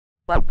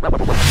What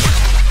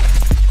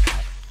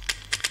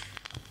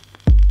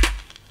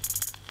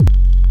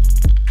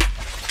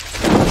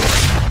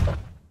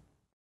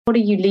are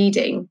you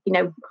leading?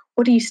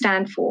 What do you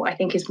stand for? I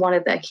think is one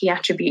of the key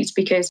attributes,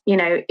 because,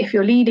 if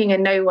you're leading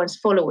and no one's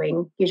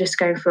following, you're just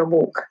going for a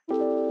walk.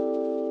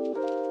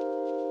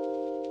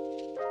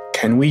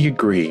 Can we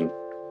agree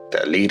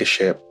that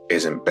leadership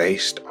isn't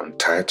based on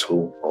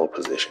title or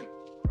position?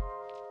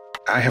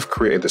 I have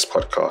created this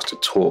podcast to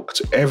talk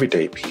to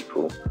everyday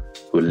people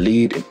who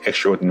lead in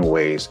extraordinary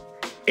ways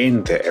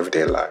in their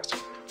everyday lives,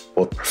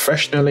 both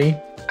professionally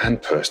and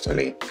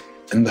personally,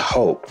 in the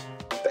hope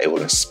that it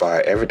will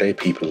inspire everyday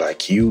people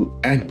like you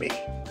and me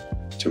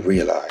to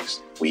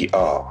realize we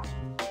are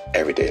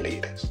everyday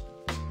leaders.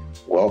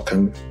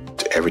 Welcome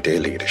to Everyday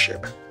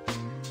Leadership.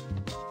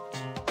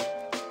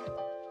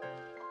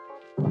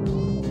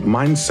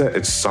 Mindset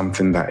is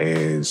something that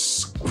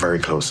is very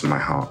close to my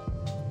heart.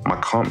 My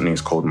company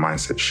is called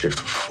Mindsetshift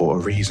for a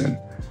reason.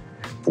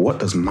 But what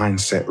does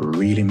mindset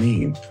really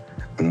mean?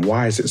 And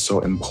why is it so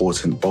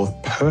important both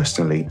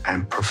personally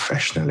and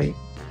professionally?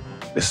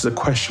 This is a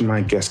question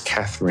my guest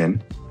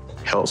Catherine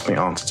helps me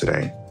answer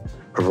today,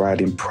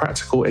 providing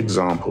practical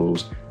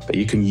examples that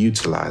you can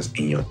utilize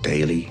in your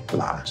daily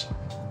lives.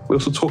 We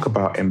also talk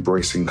about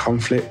embracing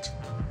conflict,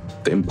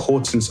 the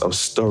importance of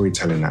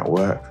storytelling at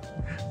work,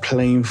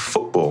 playing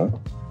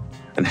football,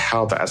 and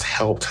how that has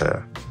helped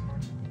her,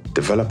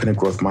 developing a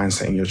growth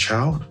mindset in your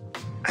child,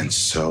 and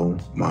so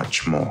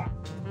much more.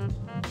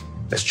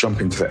 Let's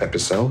jump into the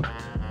episode.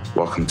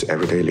 Welcome to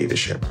Everyday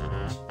Leadership.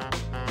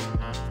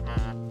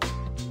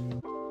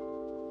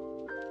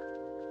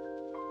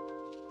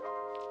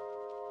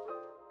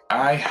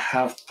 I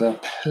have the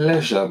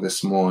pleasure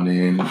this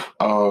morning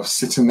of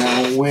sitting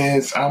down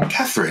with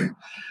Catherine.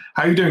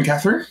 How are you doing,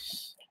 Catherine?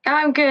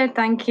 I'm good,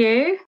 thank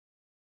you.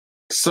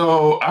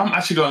 So I'm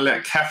actually going to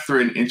let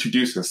Catherine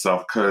introduce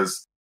herself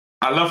because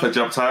I love her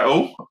job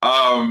title.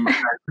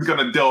 We're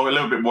going to delve a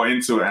little bit more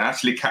into it and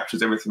actually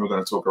captures everything we're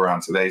going to talk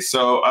around today.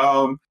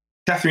 So,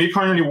 Catherine, you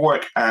currently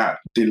work at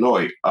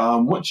Deloitte.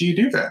 What do you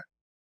do there?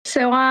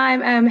 So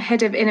I'm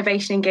head of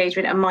innovation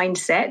engagement and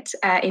mindset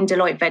in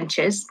Deloitte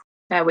Ventures,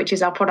 which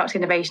is our product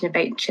innovation and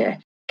venture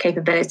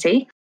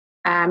capability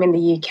in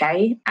the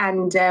UK.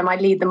 And I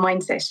lead the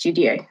Mindset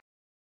Studio.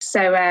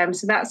 So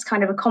that's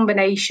kind of a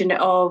combination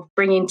of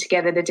bringing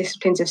together the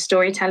disciplines of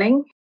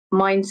storytelling,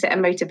 mindset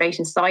and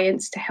motivation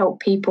science to help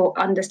people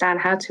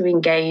understand how to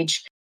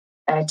engage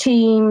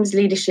teams,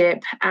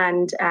 leadership,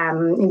 and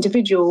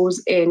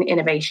individuals in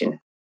innovation.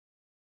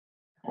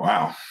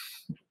 Wow.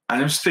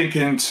 And I'm just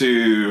thinking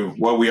to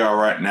where we are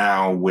right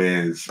now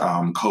with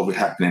COVID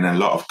happening and a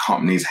lot of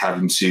companies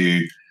having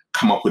to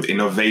come up with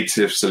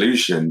innovative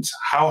solutions.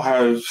 How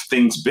have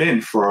things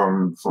been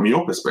from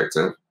your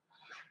perspective?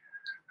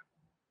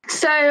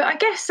 So I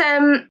guess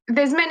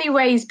there's many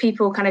ways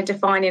people kind of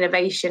define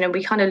innovation, and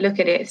we kind of look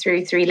at it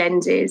through three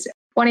lenses.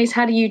 One is,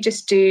 how do you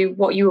just do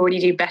what you already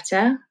do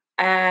better?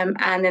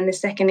 And then the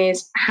second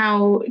is,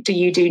 how do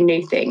you do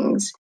new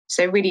things?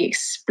 So really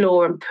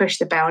explore and push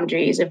the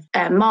boundaries of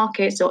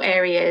markets or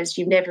areas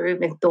you've never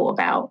even thought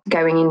about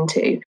going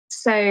into.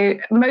 So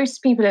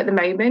most people at the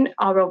moment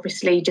are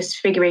obviously just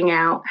figuring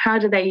out how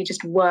do they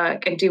just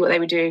work and do what they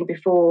were doing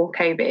before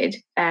COVID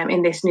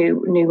in this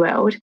new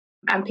world.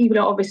 And people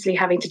are obviously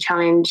having to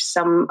challenge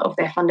some of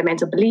their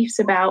fundamental beliefs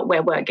about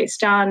where work gets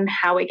done,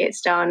 how it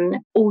gets done,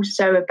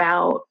 also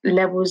about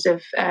levels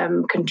of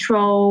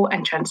control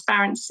and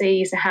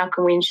transparency. So how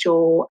can we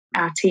ensure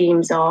our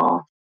teams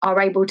are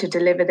able to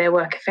deliver their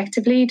work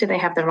effectively? Do they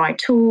have the right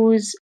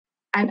tools?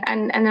 And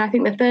then I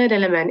think the third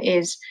element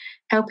is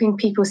helping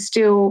people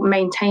still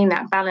maintain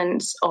that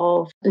balance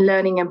of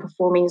learning and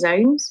performing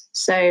zones.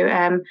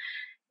 So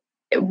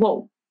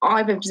what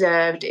I've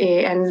observed,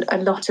 and a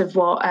lot of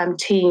what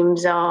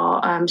teams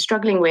are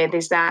struggling with,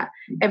 is that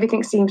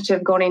everything seems to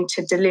have gone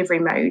into delivery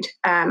mode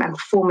and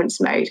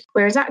performance mode.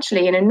 Whereas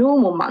actually in a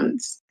normal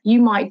month,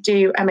 you might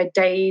do a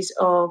days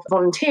of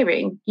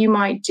volunteering, you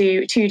might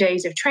do 2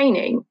 days of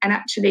training. And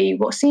actually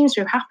what seems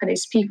to have happened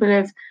is people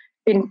have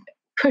been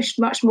pushed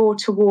much more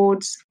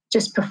towards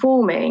just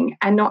performing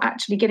and not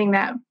actually getting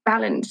that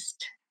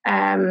balanced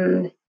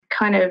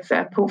kind of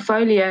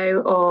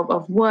portfolio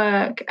of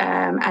work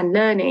and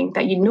learning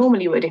that you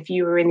normally would if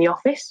you were in the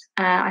office.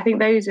 I think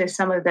those are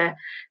some of the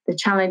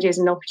challenges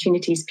and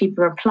opportunities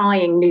people are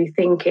applying new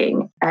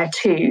thinking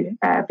to,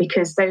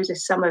 because those are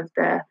some of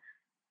the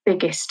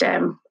biggest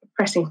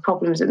pressing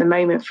problems at the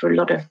moment for a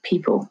lot of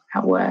people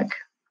at work.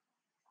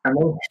 And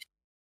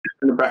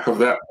in the back of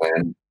that,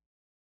 then,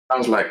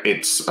 sounds like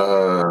it's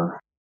a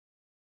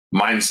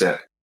mindset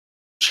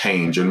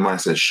change and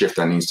mindset shift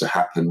that needs to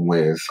happen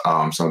with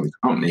some of the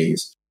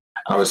companies.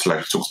 Obviously,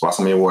 like talks about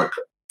some of your work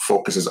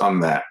focuses on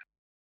that.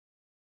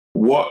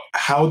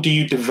 How do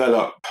you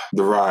develop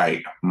the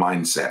right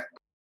mindset?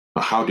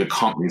 Or how do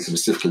companies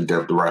specifically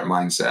develop the right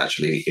mindset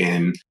actually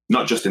in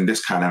not just in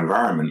this kind of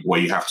environment where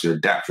you have to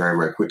adapt very,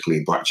 very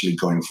quickly, but actually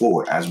going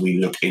forward as we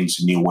look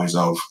into new ways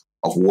of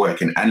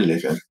working and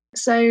living?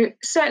 So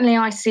certainly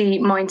I see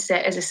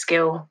mindset as a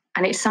skill,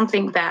 and it's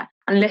something that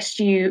unless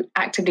you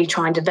actively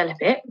try and develop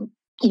it,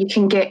 you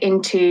can get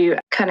into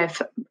kind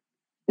of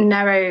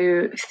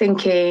narrow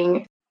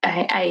thinking,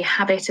 a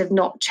habit of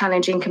not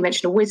challenging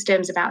conventional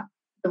wisdoms about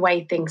the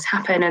way things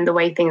happen and the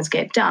way things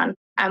get done.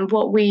 And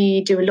what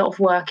we do a lot of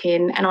work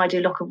in, and I do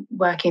a lot of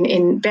work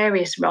in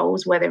various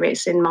roles, whether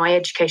it's in my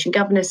education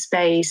governance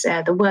space,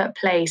 the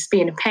workplace,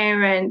 being a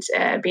parent,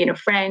 being a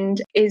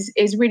friend,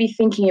 is really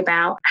thinking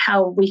about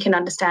how we can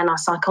understand our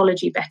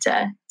psychology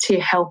better to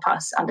help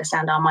us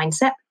understand our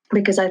mindset.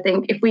 Because I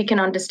think if we can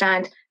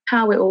understand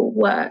how it all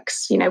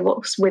works,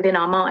 what's within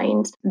our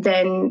mind,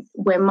 then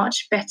we're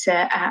much better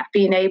at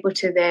being able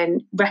to then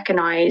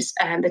recognize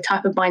the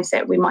type of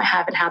mindset we might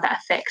have and how that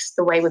affects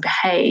the way we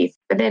behave,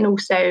 but then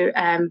also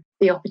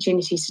the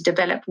opportunities to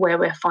develop where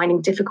we're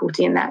finding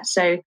difficulty in that.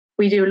 So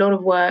we do a lot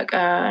of work,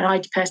 and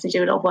I personally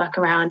do a lot of work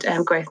around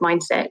growth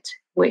mindset,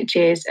 which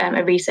is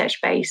a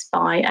research base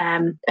by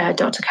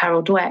Dr.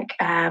 Carol Dweck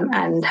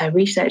and her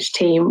research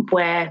team,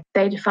 where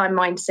they define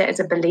mindset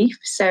as a belief.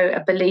 So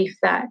a belief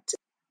that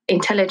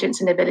intelligence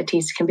and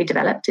abilities can be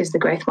developed is the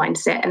growth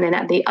mindset. And then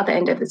at the other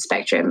end of the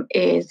spectrum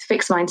is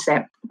fixed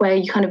mindset, where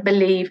you kind of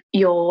believe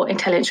your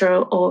intelligence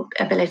or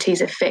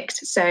abilities are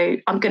fixed. So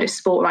I'm good at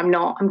sport or I'm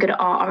not. I'm good at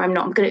art or I'm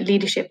not. I'm good at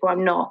leadership or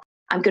I'm not.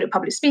 I'm good at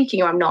public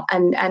speaking or I'm not.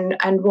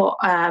 And what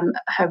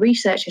her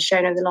research has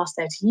shown over the last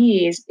 30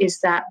 years is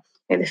that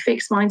the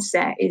fixed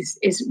mindset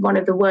is one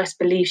of the worst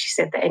beliefs, she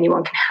said, that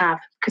anyone can have,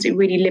 because it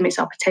really limits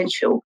our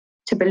potential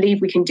to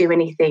believe we can do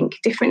anything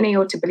differently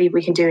or to believe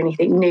we can do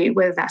anything new,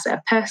 whether that's at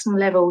a personal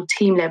level,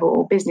 team level,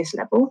 or business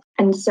level.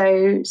 And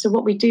so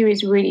what we do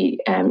is really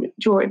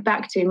draw it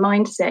back to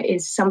mindset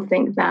is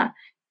something that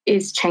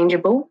is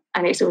changeable,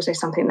 and it's also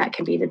something that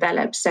can be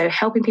developed. So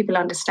helping people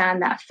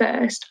understand that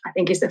first, I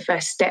think, is the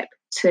first step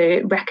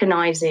to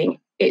recognizing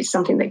it's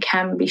something that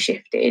can be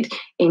shifted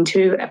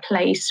into a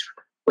place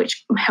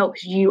which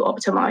helps you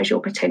optimize your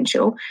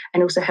potential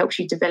and also helps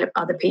you develop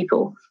other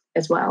people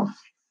as well.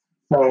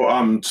 So,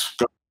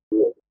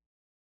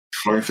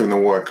 going through the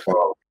work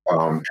of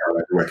Caroline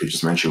Wallwork you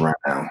just mentioned right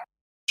now,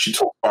 she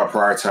talked about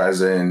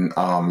prioritizing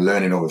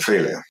learning over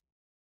failure.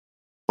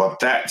 But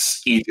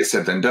that's easier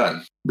said than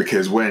done,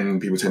 because when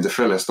people tend to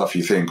fail at stuff,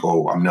 you think,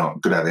 oh, I'm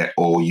not good at it,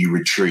 or you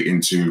retreat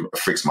into a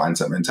fixed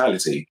mindset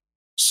mentality.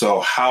 So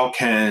how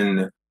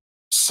can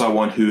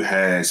someone who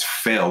has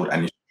failed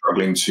and is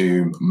struggling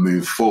to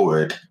move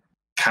forward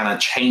kind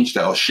of change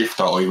that or shift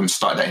that or even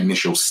start that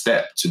initial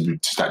step to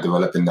start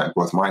developing that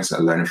growth mindset,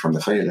 learning from the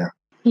failure?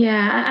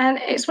 Yeah, and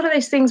it's one of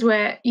those things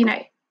where,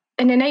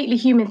 an innately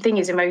human thing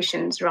is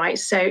emotions, right?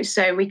 So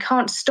we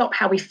can't stop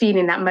how we feel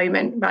in that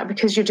moment, right?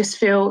 Because you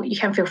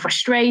can feel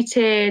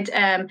frustrated.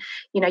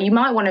 You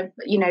might want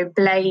to,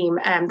 blame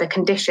the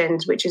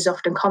conditions, which is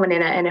often common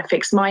in a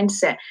fixed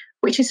mindset,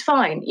 which is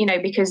fine,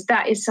 because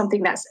that is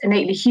something that's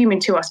innately human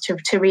to us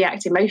to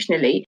react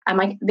emotionally.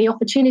 And the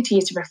opportunity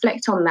is to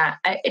reflect on that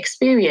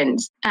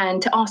experience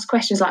and to ask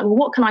questions like, well,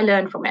 what can I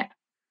learn from it?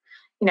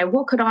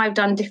 What could I have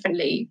done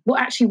differently? What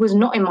actually was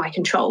not in my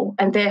control?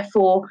 And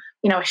therefore,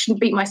 I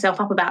shouldn't beat myself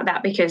up about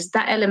that, because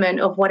that element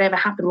of whatever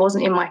happened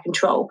wasn't in my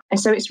control. And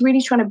so it's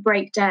really trying to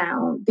break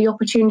down the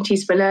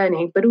opportunities for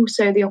learning, but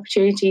also the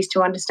opportunities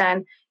to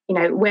understand,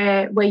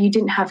 where you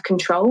didn't have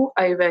control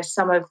over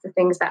some of the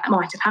things that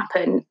might have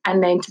happened,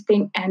 and then to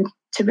think and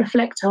to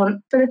reflect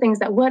on, for the things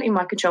that weren't in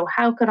my control,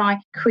 how could I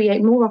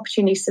create more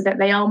opportunities so that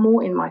they are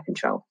more in my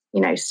control?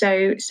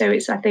 So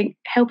it's, I think,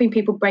 helping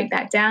people break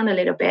that down a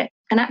little bit.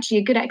 And actually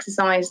a good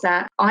exercise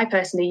that I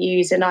personally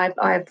use and I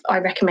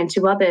recommend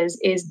to others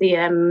is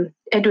the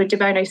Edward de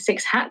Bono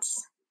 6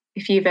 hats,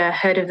 if you've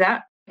heard of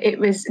that. It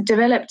was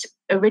developed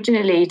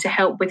originally to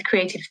help with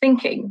creative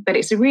thinking, but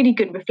it's a really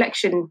good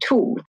reflection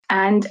tool.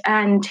 And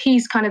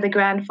he's kind of the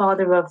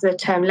grandfather of the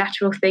term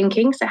lateral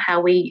thinking, so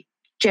how we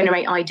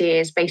generate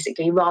ideas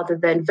basically, rather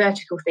than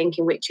vertical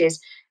thinking, which is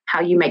how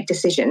you make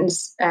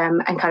decisions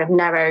and kind of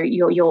narrow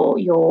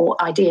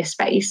your idea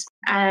space.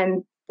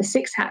 And the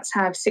 6 hats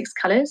have 6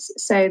 colours.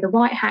 So the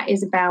white hat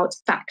is about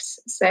facts.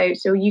 So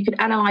you could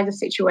analyse a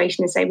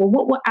situation and say, well,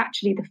 what were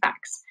actually the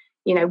facts?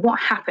 What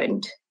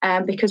happened?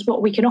 Because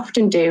what we can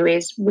often do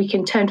is we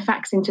can turn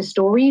facts into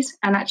stories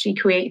and actually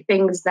create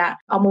things that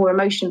are more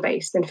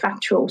emotion-based than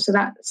factual. So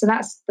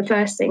that's the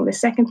first thing. The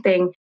second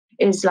thing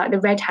is like the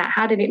red hat.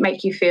 How did it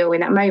make you feel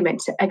in that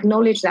moment? To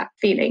acknowledge that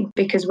feeling,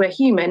 because we're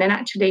human and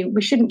actually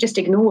we shouldn't just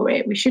ignore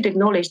it. We should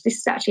acknowledge this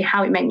is actually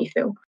how it made me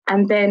feel.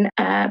 And then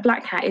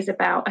black hat is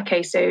about,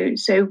 okay,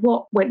 so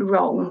what went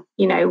wrong?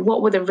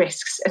 What were the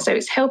risks? And so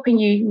it's helping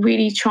you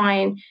really try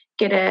and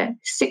get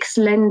 6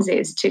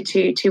 lenses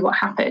to what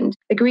happened.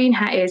 The green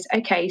hat is,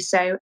 okay,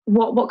 so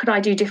what could I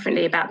do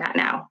differently about that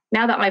now?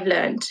 Now that I've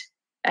learned,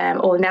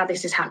 or now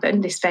this has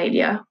happened, this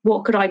failure,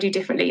 what could I do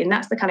differently? And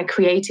that's the kind of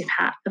creative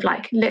hat of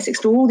like, let's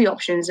explore all the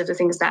options of the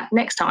things that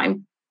next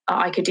time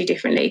I could do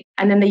differently.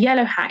 And then the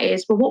yellow hat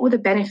is, well, what were the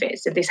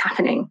benefits of this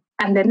happening?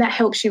 And then that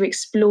helps you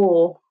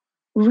explore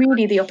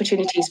really the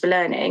opportunities for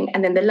learning.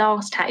 And then the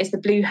last hat is the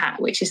blue hat,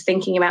 which is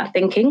thinking about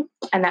thinking.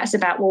 And that's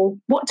about, well,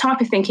 what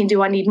type of thinking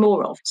do I need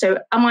more of? So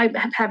am I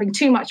having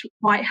too much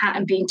white hat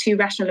and being too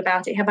rational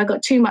about it? Have I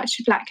got too much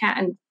black hat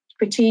and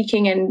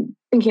critiquing and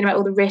thinking about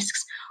all the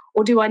risks?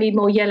 Or do I need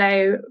more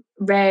yellow,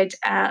 red,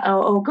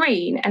 or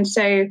green? And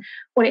so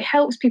what it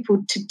helps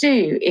people to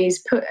do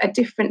is put a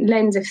different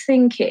lens of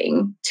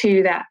thinking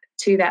to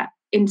that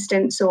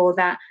instance or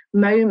that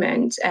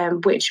moment,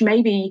 which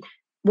maybe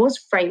was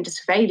framed as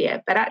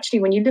failure. But actually,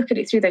 when you look at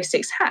it through those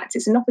 6 hats,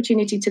 it's an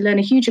opportunity to learn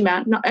a huge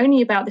amount, not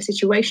only about the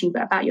situation,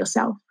 but about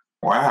yourself.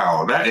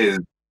 Wow, that is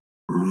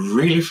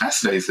really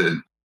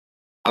fascinating.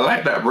 I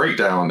like that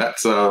breakdown.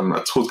 That's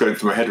a tool's going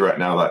through my head right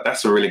now. Like,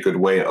 that's a really good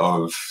way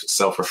of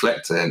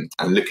self-reflecting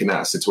and looking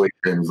at a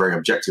situation very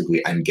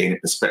objectively and gaining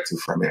perspective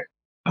from it.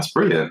 That's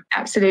brilliant.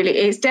 Absolutely.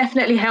 It's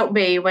definitely helped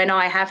me when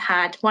I have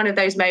had one of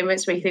those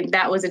moments where you think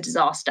that was a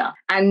disaster.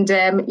 And,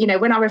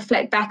 when I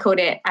reflect back on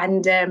it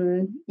and,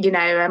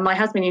 my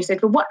husband, you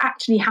said, well, what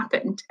actually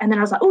happened? And then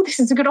I was like, oh, this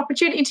is a good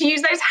opportunity to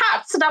use those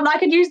hats. And I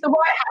could use the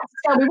white hat to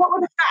tell me what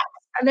were the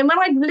facts. And then when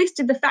I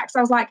listed the facts, I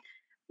was like,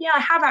 yeah, I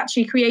have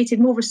actually created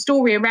more of a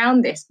story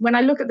around this. When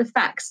I look at the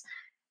facts,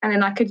 and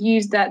then I could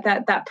use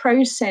that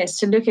process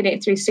to look at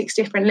it through 6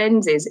 different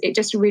lenses, it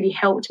just really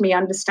helped me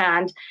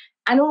understand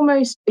and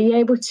almost be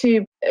able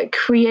to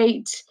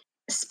create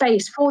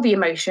space for the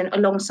emotion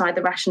alongside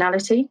the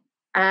rationality,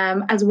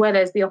 as well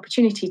as the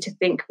opportunity to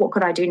think, what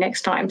could I do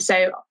next time?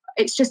 So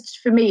it's just,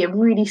 for me, a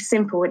really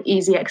simple and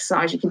easy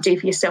exercise you can do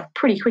for yourself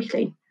pretty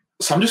quickly.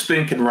 So I'm just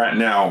thinking right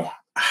now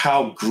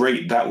how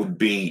great that would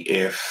be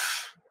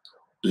if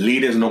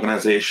leaders and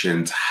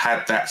organizations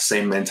had that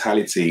same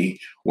mentality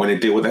when they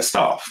deal with their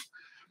staff,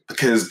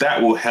 because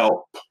that will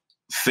help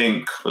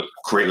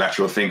create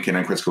lateral thinking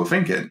and critical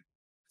thinking.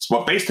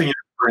 So based on your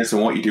experience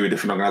and what you do with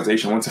different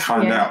organizations, I want to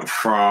find out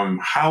from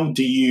how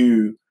do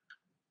you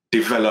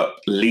develop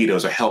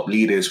leaders or help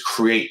leaders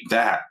create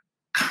that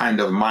kind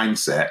of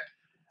mindset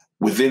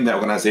within the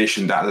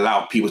organization that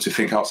allow people to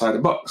think outside the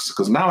box?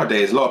 Because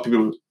nowadays, a lot of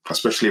people,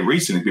 especially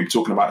recently, people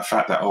talking about the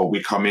fact that,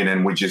 we come in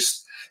and we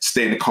just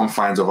stay in the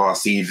confines of our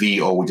CV,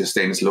 or we just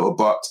stay in this little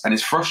box. And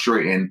it's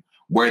frustrating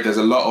where there's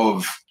a lot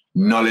of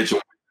knowledge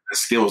or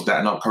skills that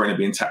are not currently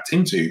being tapped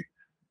into.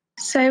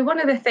 So one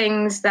of the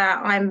things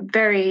that I'm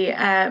very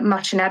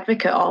much an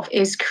advocate of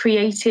is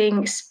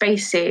creating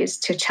spaces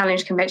to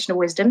challenge conventional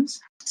wisdoms.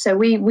 So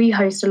we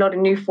host a lot of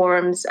new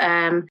forums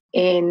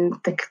in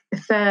the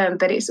firm,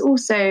 but it's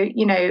also,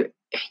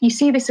 you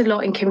see this a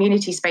lot in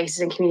community spaces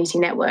and community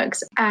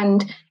networks.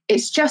 And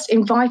it's just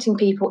inviting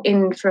people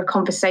in for a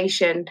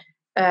conversation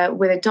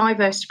with a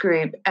diverse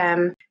group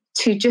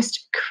to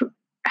just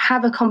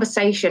have a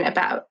conversation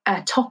about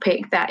a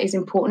topic that is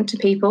important to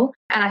people.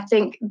 And I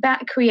think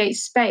that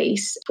creates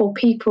space for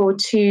people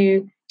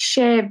to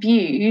share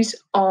views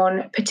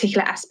on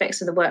particular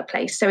aspects of the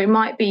workplace. So it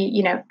might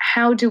be,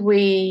 how do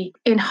we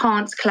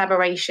enhance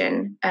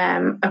collaboration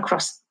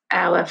across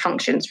our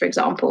functions, for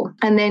example?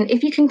 And then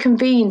if you can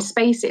convene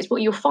spaces,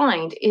 what you'll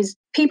find is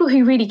people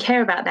who really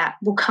care about that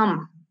will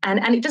come.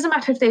 And it doesn't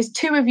matter if there's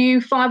 2 of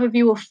you, 5 of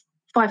you, or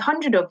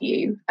 500 of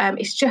you.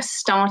 It's just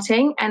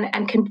starting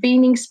and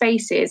convening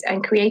spaces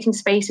and creating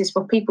spaces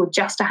for people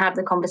just to have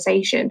the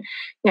conversation.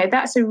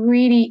 That's a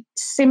really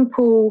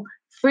simple,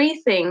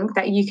 free thing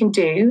that you can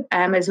do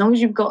as long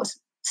as you've got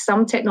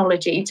some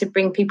technology to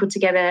bring people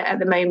together at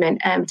the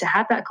moment to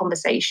have that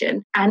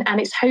conversation.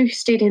 And it's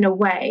hosted in a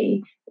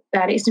way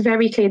that it's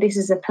very clear this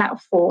is a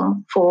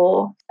platform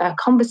for a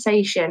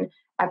conversation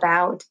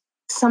about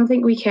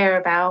something we care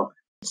about,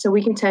 so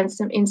we can turn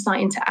some insight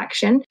into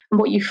action. And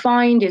what you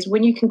find is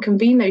when you can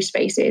convene those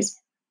spaces,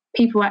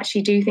 people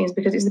actually do things,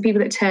 because it's the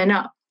people that turn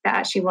up that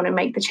actually want to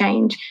make the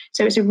change.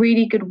 So it's a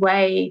really good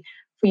way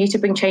for you to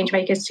bring change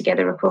makers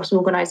together across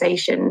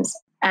organizations.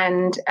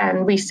 And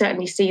we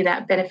certainly see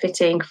that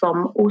benefiting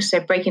from also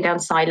breaking down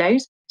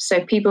silos.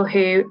 So people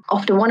who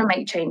often want to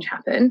make change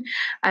happen,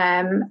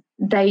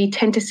 they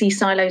tend to see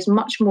silos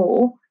much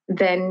more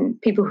than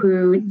people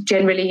who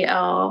generally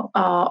are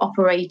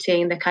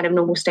operating the kind of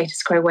normal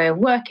status quo way of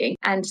working.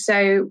 And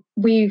so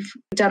we've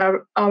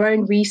done our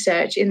own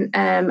research in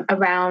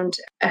around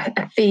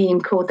a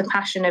theme called the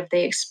passion of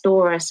the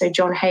explorer. So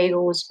John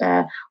Hagel's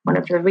one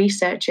of the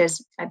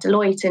researchers at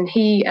Deloitte, and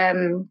he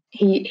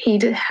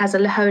has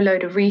a whole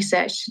load of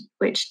research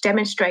which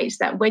demonstrates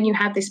that when you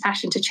have this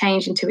passion to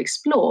change and to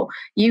explore,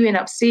 you end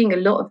up seeing a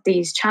lot of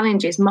these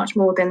challenges much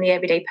more than the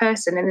everyday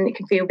person, and then it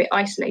can feel a bit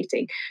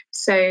isolating.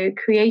 So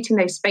creating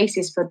those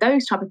spaces for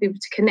those type of people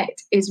to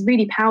connect is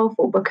really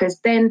powerful, because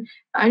then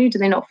not only do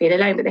they not feel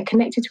alone, but they're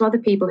connected to other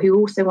people who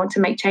also want to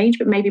make change,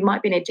 but maybe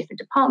might be in a different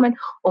department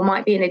or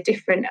might be in a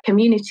different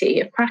community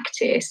of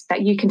practice,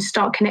 that you can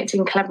start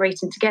connecting and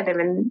collaborating together.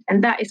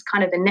 And that is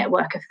kind of the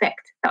network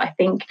effect that I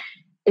think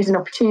is an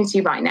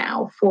opportunity right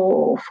now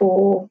for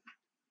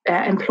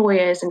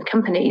employers and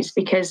companies,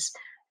 because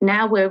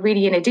now we're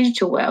really in a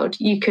digital world.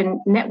 You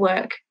can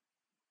network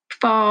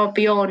far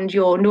beyond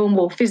your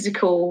normal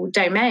physical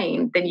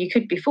domain than you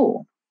could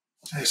before.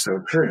 That's so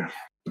true.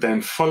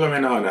 then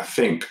following on, I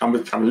think I'm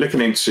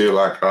looking into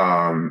like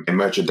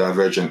emergent,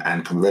 divergent,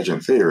 and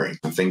convergent theory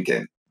and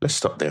thinking. Let's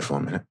stop there for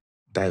a minute.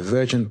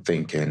 Divergent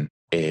thinking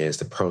is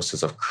the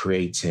process of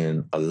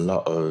creating a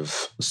lot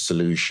of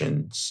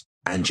solutions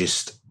and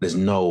just there's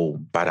no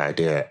bad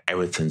idea.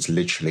 Everything's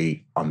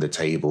literally on the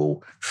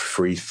table,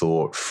 free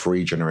thought,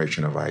 free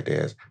generation of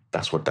ideas.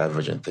 That's what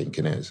divergent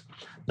thinking is.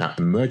 Now,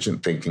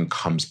 emergent thinking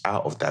comes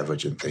out of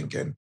divergent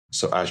thinking.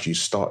 So as you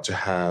start to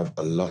have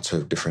a lot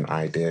of different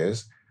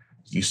ideas,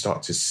 you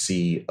start to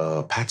see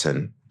a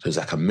pattern. So it's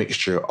like a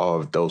mixture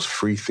of those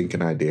free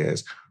thinking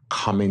ideas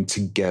coming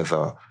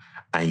together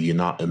and you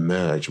now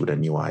emerge with a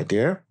new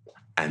idea.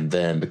 And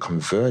then the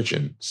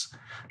convergence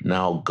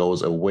now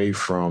goes away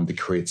from the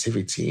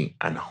creativity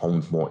and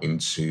hones more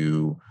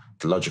into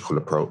the logical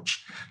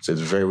approach. So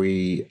it's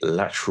very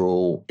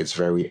lateral, it's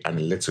very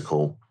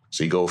analytical.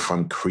 So you go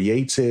from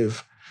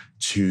creative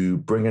to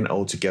bringing it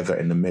all together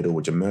in the middle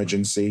with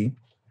emergency,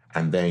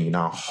 and then you're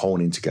now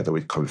honing together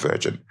with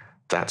convergent.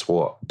 That's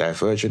what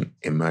divergent,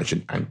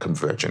 emergent, and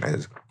convergent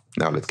is.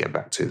 Now let's get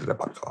back to the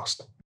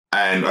podcast.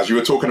 And as you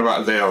were talking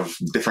about there of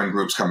different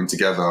groups coming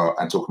together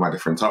and talking about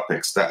different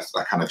topics, that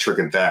kind of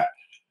triggered that.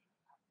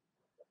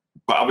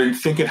 But I've been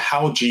thinking,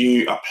 how do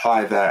you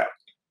apply that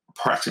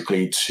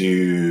practically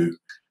to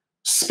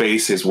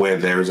spaces where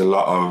there is a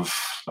lot of,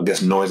 I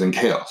guess, noise and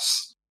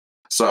chaos?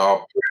 So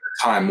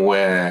a time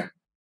where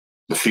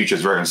the future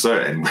is very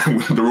uncertain,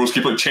 the rules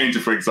keep on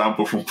changing, for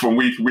example, from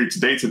week to week,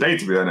 day to day,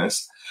 to be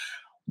honest.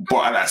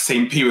 But at that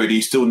same period,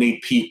 you still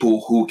need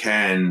people who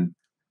can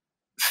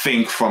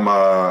think from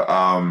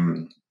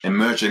a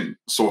emergent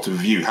sort of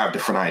view, have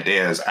different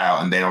ideas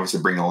out, and then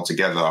obviously bring it all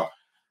together.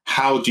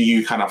 How do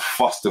you kind of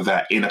foster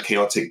that in a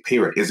chaotic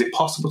period? Is it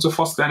possible to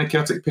foster that in a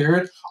chaotic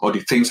period, or do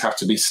things have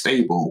to be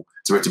stable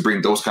to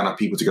bring those kind of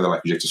people together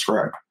like you just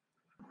described?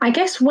 I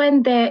guess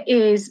when there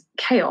is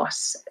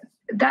chaos,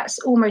 that's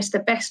almost the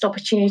best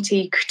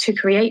opportunity to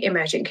create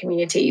emergent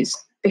communities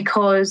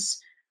because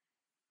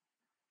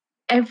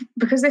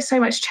there's so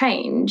much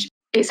change,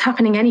 it's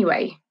happening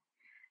anyway.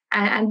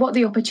 And what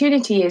the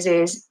opportunity is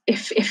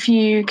if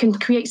you can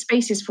create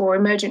spaces for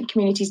emergent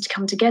communities to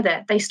come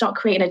together, they start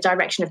creating a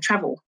direction of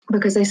travel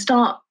because they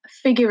start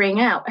figuring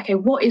out, okay,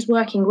 what is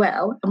working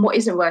well and what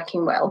isn't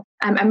working well,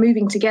 and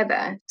moving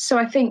together. So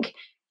I think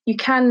you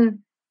can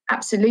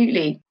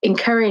absolutely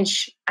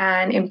encourage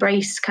and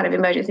embrace kind of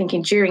emergent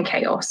thinking during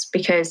chaos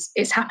because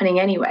it's happening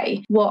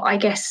anyway. What I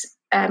guess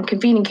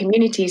convening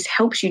communities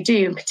helps you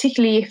do,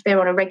 particularly if they're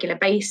on a regular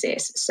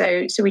basis.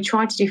 So we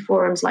try to do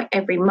forums like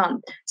every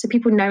month so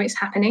people know it's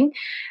happening.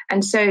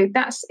 And so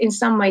that's in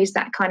some ways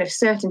that kind of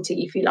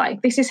certainty, if you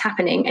like. This is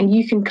happening and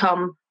you can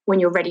come when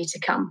you're ready to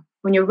come,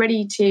 when you're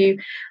ready to.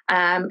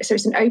 So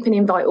it's an open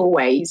invite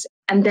always.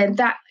 And then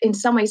that in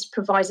some ways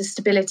provides a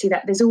stability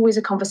that there's always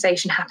a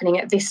conversation happening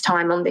at this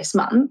time on this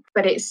month,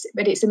 but it's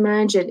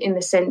emergent in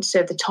the sense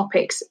of the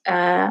topics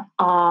are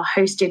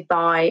hosted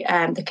by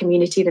the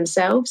community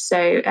themselves.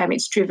 So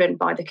it's driven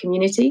by the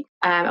community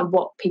and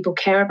what people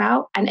care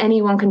about, and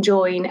anyone can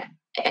join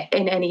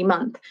in any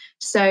month.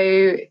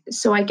 So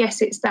I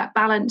guess it's that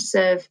balance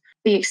of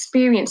the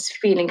experience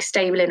feeling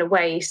stable in a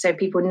way so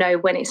people know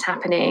when it's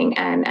happening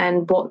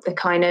and what the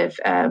kind of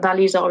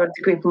values are of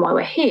the group and why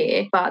we're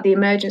here. But the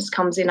emergence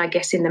comes in, I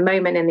guess, in the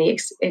moment and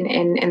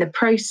in the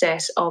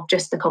process of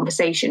just the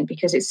conversation,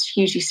 because it's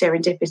hugely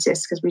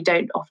serendipitous because we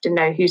don't often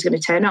know who's going to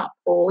turn up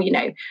or,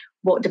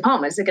 what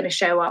departments are going to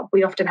show up.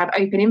 We often have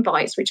open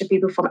invites, which are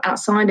people from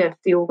outside of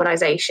the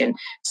organisation.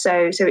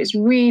 So it's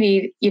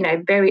really,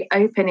 very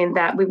open in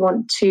that we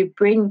want to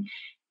bring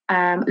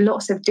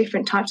lots of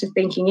different types of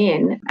thinking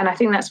in. And I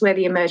think that's where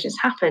the emergence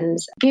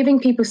happens, giving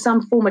people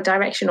some form of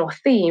direction or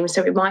theme.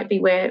 So it might be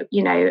where,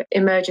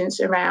 emergence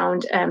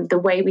around the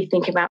way we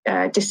think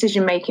about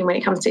decision-making when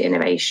it comes to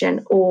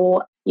innovation,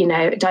 or,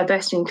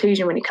 diversity and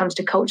inclusion when it comes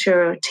to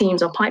culture or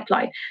teams or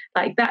pipeline.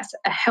 Like that's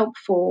a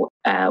helpful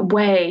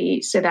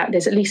way so that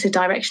there's at least a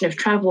direction of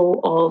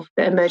travel of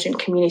the emergent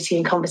community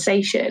and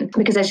conversation.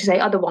 Because as you say,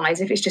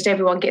 otherwise, if it's just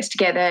everyone gets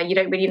together, you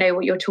don't really know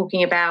what you're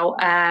talking about.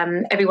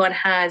 Everyone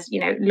has,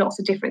 lots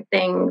of different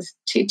things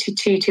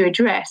to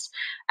address.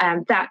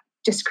 That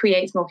just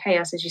creates more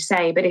chaos, as you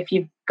say. But if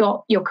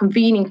you're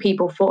convening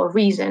people for a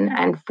reason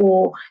and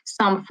for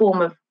some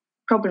form of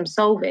problem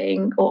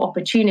solving or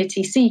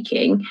opportunity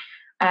seeking,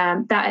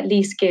 that at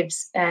least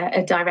gives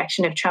a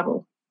direction of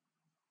travel.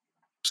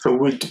 So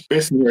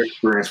based on your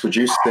experience, would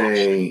you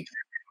say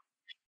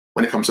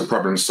when it comes to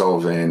problem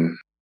solving,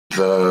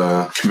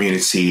 the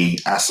community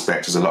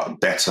aspect is a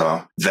lot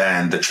better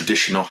than the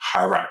traditional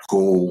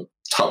hierarchical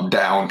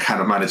top-down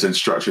kind of management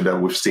structure that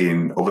we've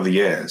seen over the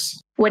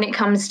years? When it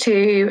comes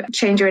to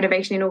change or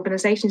innovation in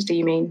organisations, do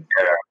you mean?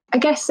 Yeah. I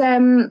guess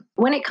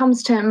when it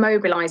comes to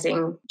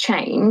mobilising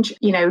change,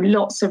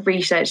 lots of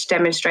research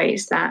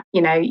demonstrates that,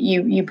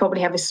 you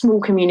probably have a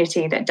small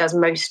community that does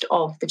most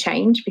of the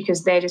change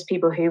because they're just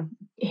people who,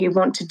 who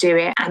want to do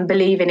it and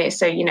believe in it.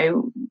 So,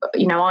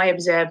 I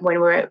observe when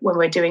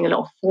we're doing a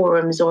lot of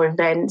forums or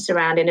events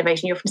around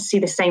innovation, you often see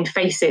the same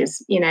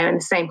faces, and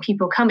the same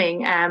people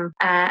coming.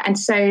 And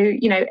so,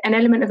 an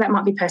element of that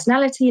might be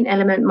personality, an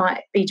element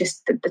might be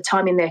just the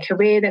time in their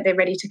career that they're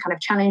ready to kind of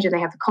challenge and they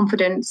have the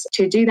confidence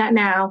to do that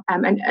now.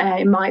 And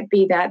it might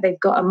be that they've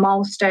got a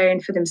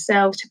milestone for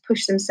themselves to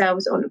push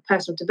themselves on a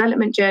personal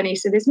development journey.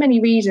 So there's many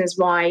reasons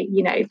why,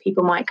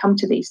 people might come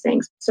to these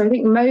things. So I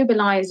think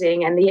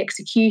mobilizing and the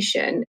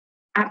execution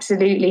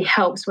absolutely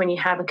helps when you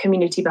have a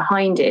community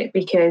behind it,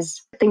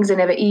 because things are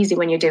never easy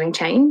when you're doing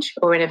change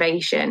or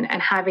innovation,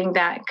 and having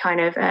that kind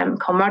of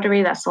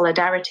camaraderie, that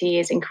solidarity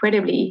is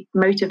incredibly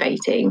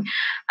motivating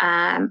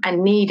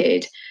and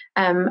needed.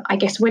 I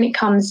guess when it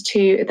comes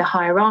to the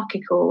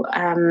hierarchical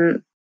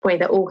way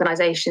that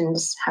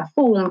organizations have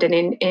formed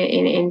and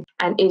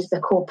is the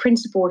core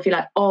principle, if you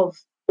like, of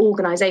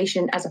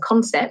organization as a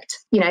concept,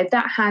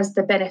 that has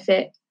the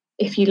benefit,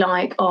 if you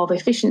like, of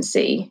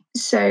efficiency.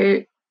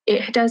 So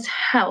it does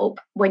help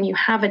when you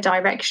have a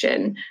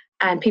direction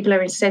and people are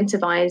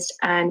incentivized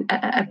and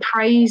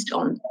appraised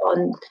on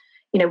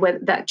whether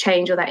that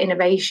change or that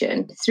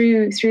innovation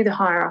through the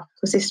hierarchical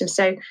system.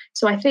 So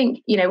I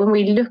think, when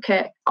we look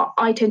at,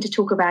 I tend to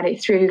talk about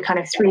it through kind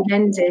of three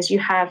lenses. You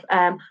have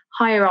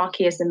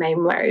hierarchy as the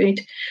main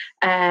mode.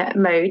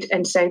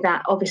 And so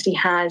that obviously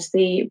has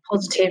the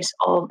positives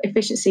of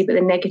efficiency, but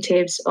the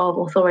negatives of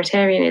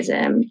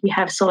authoritarianism. You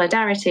have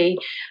solidarity,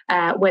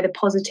 where the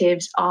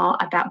positives are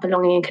about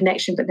belonging and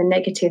connection, but the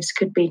negatives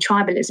could be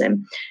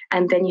tribalism.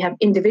 And then you have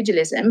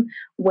individualism,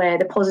 where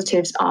the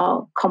positives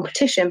are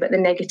competition, but the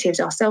negatives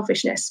are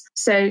selfishness.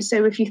 So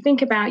if you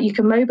think about, you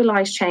can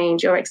mobilize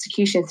change or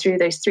execution through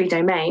those three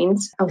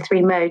domains or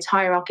three modes: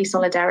 hierarchy,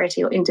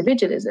 solidarity, or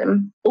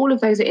individualism. All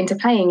of those are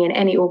interplaying in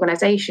any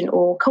organization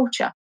or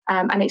culture.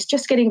 And it's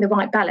just getting the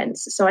right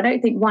balance. So I don't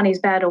think one is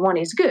bad or one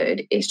is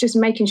good. It's just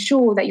making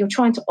sure that you're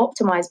trying to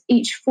optimize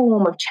each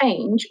form of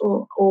change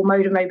or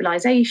mode of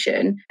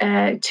mobilization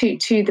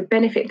to the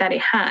benefit that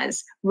it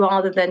has,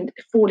 rather than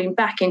falling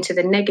back into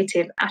the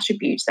negative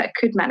attributes that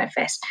could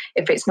manifest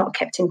if it's not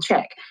kept in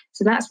check.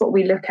 So that's what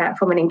we look at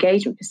from an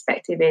engagement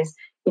perspective is,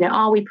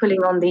 are we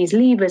pulling on these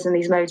levers and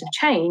these modes of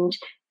change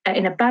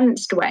in a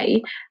balanced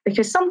way?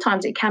 Because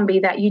sometimes it can be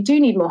that you do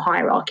need more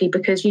hierarchy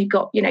because you've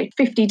got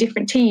 50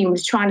 different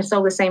teams trying to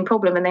solve the same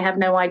problem and they have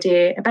no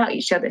idea about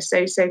each other.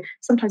 So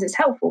sometimes it's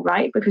helpful,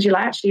 right? Because you're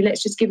like, actually,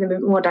 let's just give them a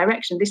bit more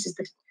direction. This is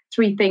the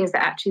three things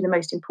that are actually the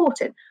most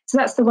important. So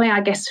that's the way I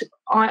guess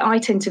I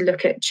tend to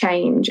look at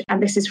change.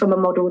 And this is from a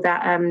model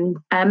that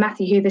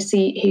Matthew, who's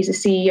the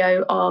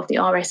CEO of the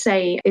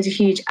RSA, is a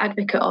huge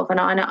advocate of.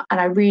 And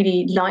I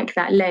really like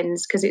that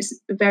lens, because it's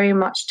very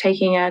much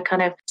taking a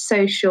kind of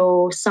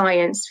social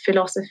science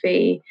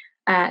philosophy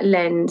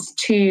lens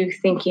to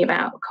thinking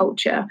about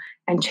culture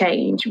and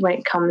change when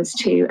it comes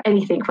to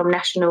anything from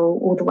national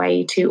all the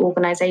way to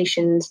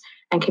organizations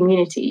and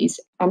communities.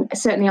 And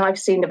certainly I've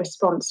seen the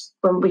response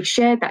when we've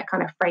shared that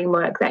kind of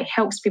framework that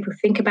helps people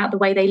think about the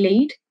way they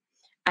lead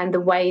and the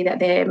way that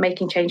they're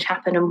making change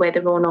happen, and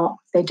whether or not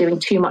they're doing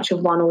too much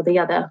of one or the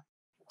other.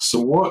 So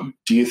what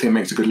do you think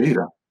makes a good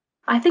leader?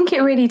 I think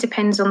it really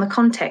depends on the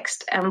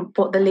context and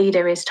what the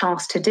leader is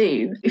tasked to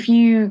do. If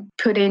you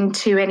put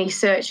into any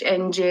search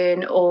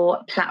engine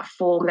or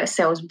platform that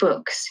sells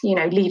books,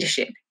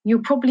 leadership,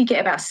 you'll probably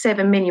get about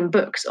 7 million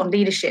books on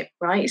leadership,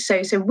 right?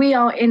 So we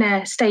are in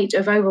a state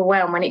of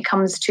overwhelm when it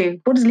comes to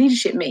what does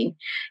leadership mean?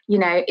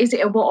 Is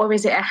it a what or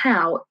is it a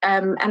how?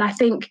 And I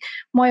think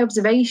my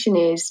observation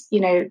is,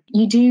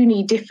 you do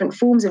need different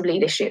forms of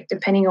leadership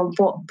depending on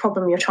what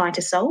problem you're trying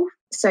to solve.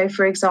 So,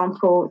 for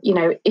example,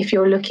 if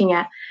you're looking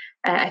at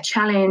a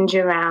challenge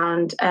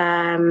around,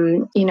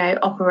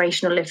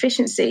 operational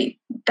efficiency,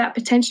 that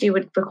potentially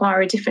would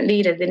require a different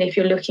leader than if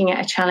you're looking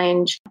at a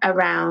challenge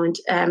around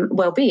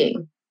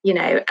well-being,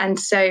 And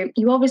so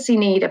you obviously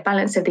need a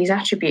balance of these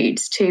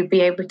attributes to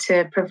be able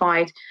to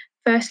provide,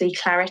 firstly,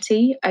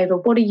 clarity over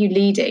what are you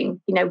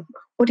leading,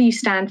 what do you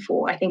stand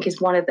for, I think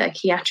is one of the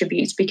key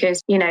attributes,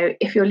 because,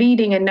 if you're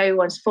leading and no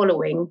one's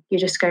following, you're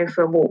just going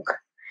for a walk.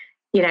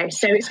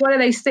 So it's one of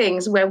those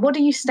things where, what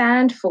do you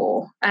stand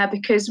for?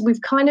 Because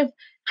we've kind of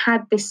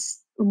had this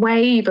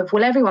wave of,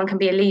 well, everyone can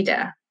be a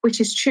leader,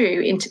 which is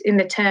true in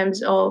the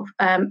terms of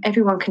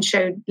everyone can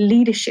show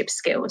leadership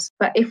skills.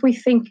 But if we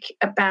think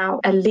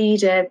about a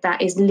leader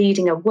that is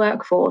leading a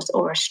workforce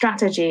or a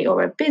strategy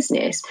or a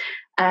business,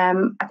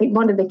 I think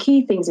one of the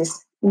key things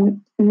is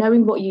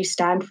knowing what you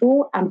stand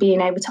for and being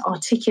able to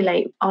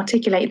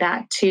articulate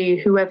that to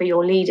whoever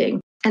you're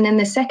leading. And then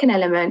the second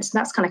element,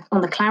 that's kind of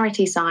on the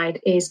clarity side,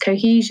 is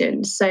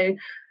cohesion.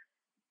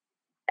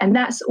 And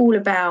that's all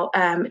about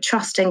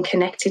trust and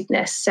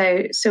connectedness.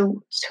 So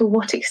to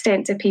what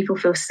extent do people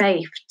feel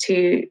safe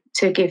to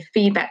give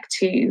feedback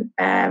to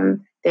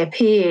their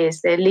peers,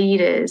 their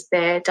leaders,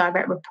 their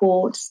direct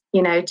reports?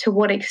 To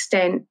what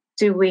extent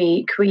do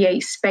we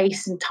create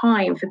space and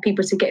time for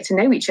people to get to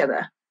know each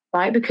other?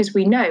 Right? Because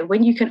we know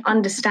when you can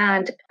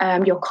understand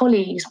your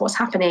colleagues, what's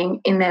happening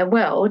in their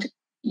world,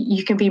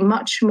 you can be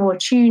much more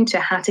attuned to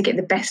how to get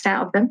the best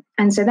out of them.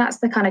 And so that's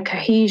the kind of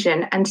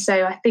cohesion. And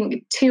so I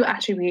think two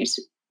attributes,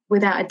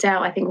 without a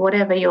doubt, I think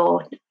whatever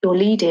you're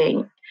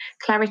leading,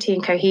 clarity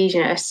and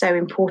cohesion are so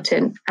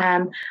important. I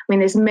mean,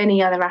 there's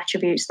many other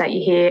attributes that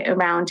you hear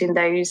around in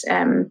those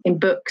in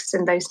books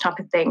and those type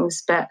of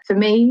things. But for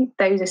me,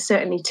 those are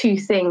certainly two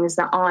things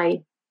that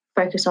I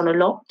focus on a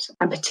lot.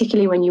 And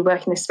particularly when you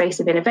work in the space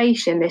of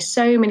innovation, there's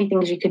so many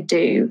things you could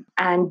do.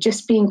 And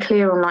just being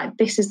clear on like,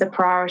 this is the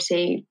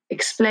priority,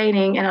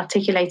 explaining and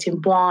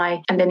articulating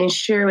why, and then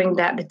ensuring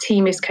that the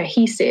team is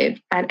cohesive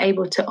and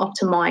able to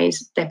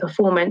optimize their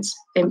performance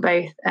in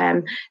both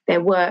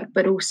their work,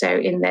 but also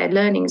in their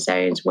learning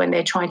zones when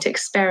they're trying to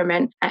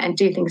experiment and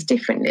do things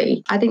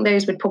differently. I think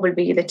those would probably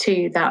be the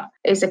two that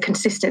is a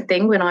consistent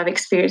thing when I've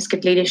experienced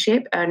good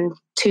leadership, and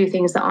two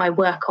things that I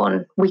work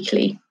on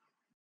weekly.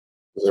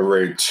 There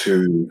are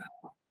two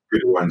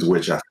good ones,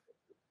 which I think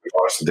with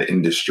regards to the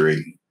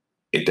industry,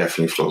 it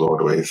definitely flows all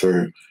the way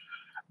through.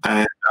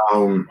 And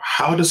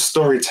how does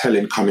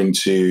storytelling come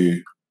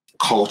into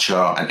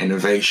culture and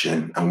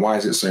innovation, and why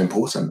is it so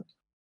important?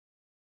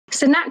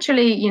 So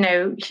naturally,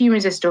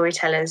 humans are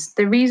storytellers.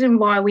 The reason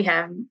why we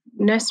have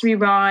nursery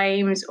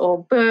rhymes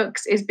or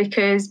books is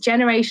because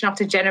generation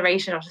after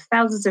generation, after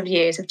thousands of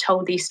years, have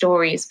told these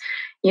stories.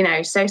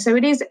 So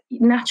it is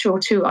natural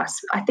to us.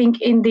 I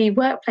think in the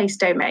workplace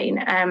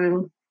domain,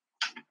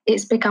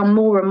 it's become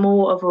more and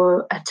more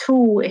of a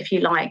tool, if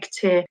you like,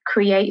 to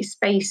create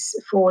space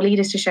for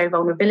leaders to show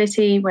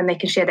vulnerability when they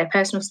can share their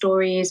personal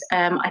stories.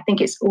 I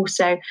think it's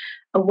also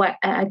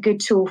a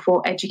good tool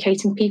for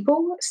educating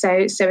people.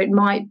 So it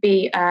might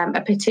be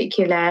a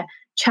particular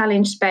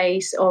challenge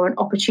space or an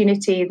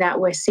opportunity that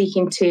we're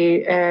seeking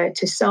to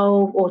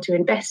solve or to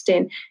invest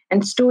in.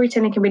 And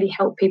storytelling can really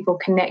help people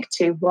connect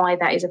to why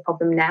that is a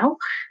problem now.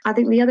 I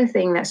think the other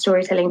thing that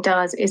storytelling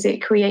does is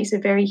it creates a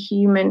very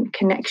human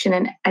connection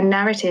and a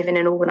narrative in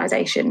an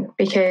organization,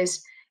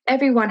 because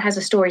everyone has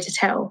a story to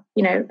tell,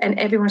 and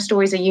everyone's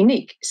stories are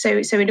unique.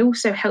 So it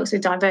also helps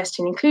with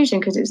diversity and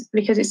inclusion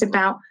because it's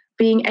about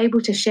being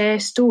able to share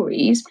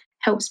stories,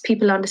 helps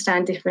people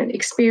understand different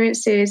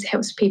experiences,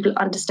 helps people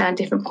understand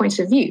different points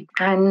of view.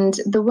 And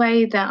the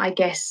way that I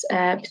guess,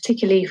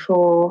 particularly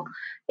for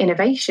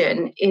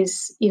innovation,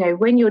 is,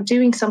 when you're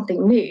doing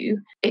something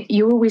new,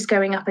 you're always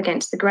going up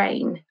against the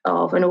grain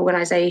of an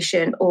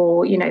organization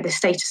or, the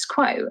status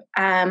quo.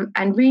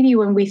 And really,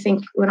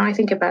 when I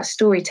think about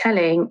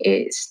storytelling,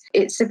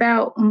 it's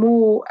about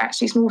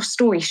it's more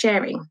story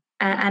sharing.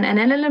 And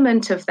an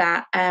element of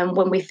that,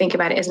 when we think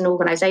about it as an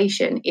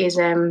organization, is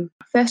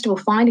first of all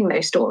finding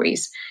those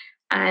stories,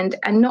 and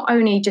not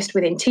only just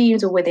within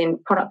teams or within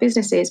product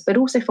businesses, but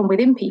also from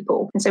within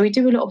people. And so we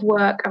do a lot of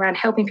work around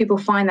helping people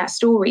find that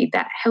story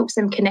that helps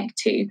them connect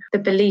to the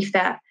belief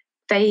that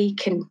they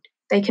can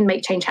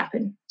make change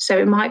happen. So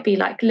it might be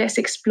like, let's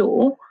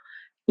explore,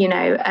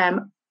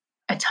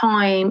 a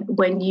time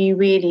when you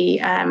really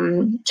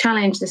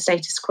challenged the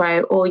status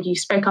quo, or you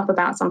spoke up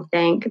about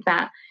something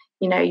that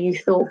you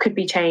thought could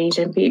be changed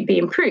and be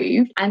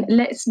improved. And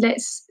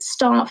let's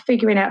start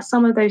figuring out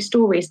some of those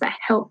stories that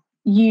help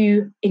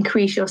you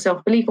increase your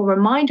self-belief, or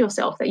remind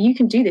yourself that you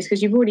can do this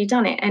because you've already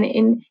done it. And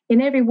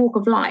in every walk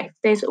of life,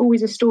 there's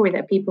always a story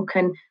that people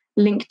can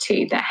link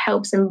to that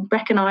helps them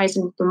recognize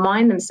and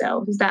remind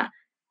themselves that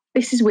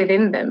this is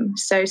within them.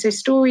 So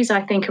stories,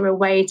 I think, are a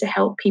way to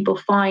help people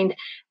find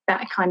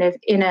that kind of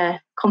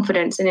inner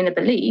confidence and inner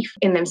belief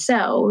in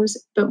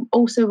themselves. But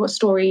also what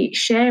story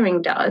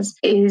sharing does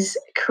is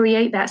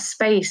create that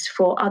space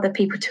for other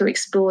people to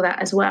explore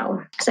that as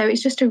well. So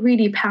it's just a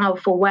really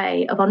powerful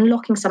way of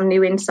unlocking some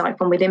new insight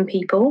from within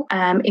people,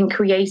 in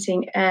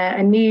creating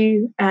a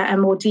new, a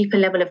more deeper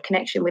level of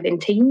connection within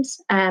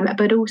teams,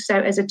 but also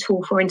as a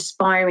tool for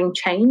inspiring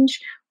change,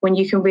 when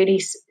you can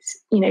really,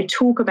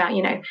 talk about,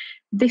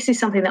 this is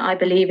something that I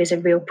believe is a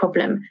real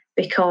problem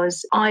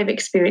because I've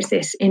experienced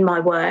this in my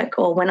work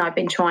or when I've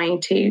been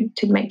trying to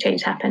make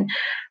change happen.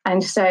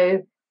 And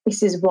so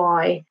this is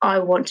why I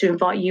want to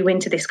invite you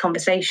into this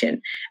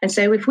conversation. And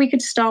so if we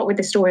could start with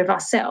the story of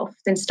ourselves,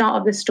 then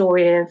start with the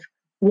story of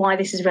why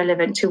this is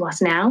relevant to us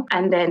now,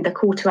 and then the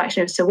call to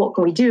action of, so what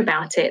can we do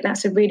about it?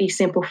 That's a really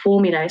simple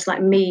formula. It's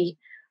like me,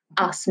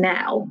 us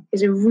now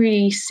is a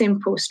really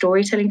simple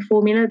storytelling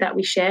formula that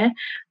we share,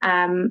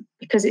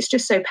 because it's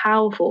just so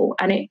powerful,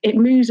 and it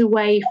moves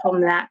away from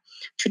that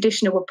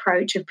traditional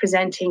approach of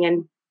presenting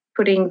and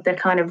putting the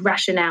kind of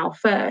rationale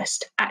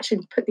first.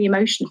 Actually put the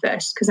emotion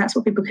first, because that's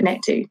what people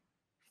connect to.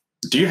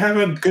 Do you have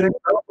a good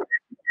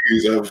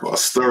example of a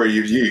story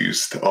you've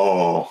used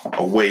or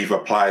a way you've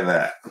applied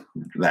that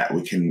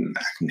I can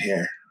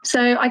hear?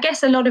 So I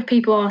guess a lot of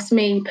people ask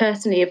me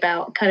personally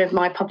about kind of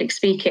my public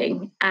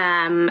speaking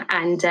and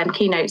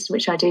keynotes,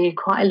 which I do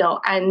quite a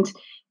lot. And,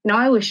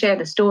 I always share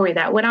the story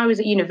that when I was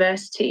at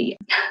university,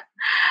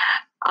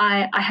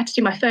 I had to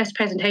do my first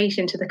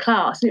presentation to the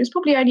class, and it was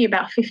probably only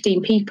about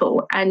 15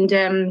 people.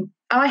 And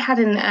I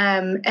hadn't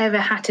ever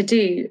had to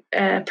do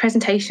a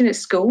presentation at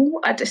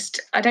school.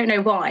 I don't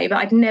know why,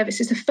 but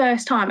this is the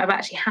first time I've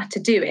actually had to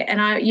do it.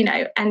 And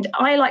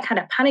I like had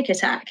a panic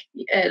attack,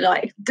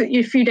 like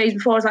a few days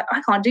before. I was like,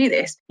 I can't do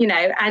this,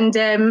 and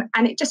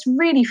it just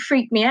really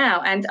freaked me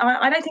out. And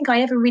I don't think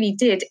I ever really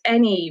did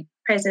any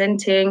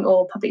presenting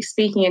or public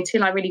speaking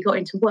until I really got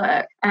into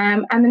work.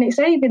 And then it's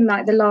only been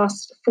like the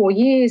last 4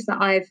 years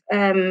that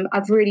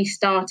I've really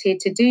started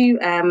to do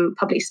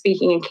public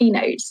speaking and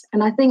keynotes.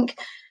 And I think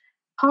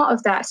part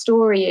of that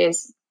story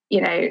is,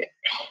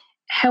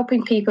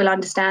 helping people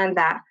understand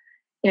that,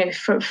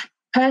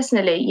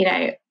 personally,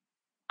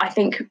 I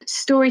think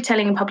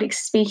storytelling and public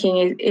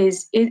speaking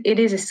is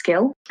a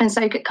skill. And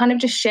so kind of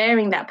just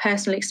sharing that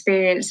personal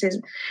experience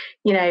is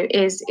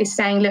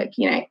saying, look,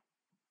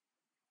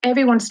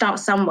 everyone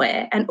starts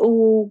somewhere, and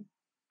all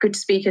good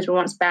speakers were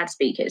once bad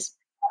speakers.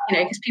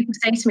 Because people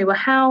say to me, well,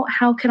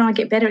 how can I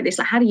get better at this?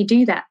 Like, how do you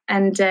do that?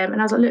 And I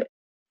was like,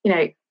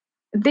 look,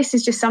 this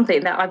is just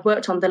something that I've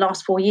worked on the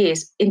last 4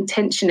 years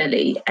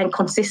intentionally and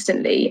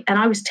consistently. And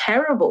I was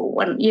terrible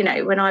when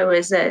I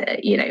was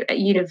at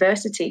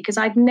university, because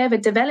I'd never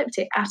developed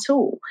it at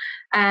all.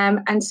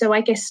 And so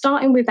I guess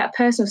starting with that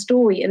personal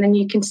story, and then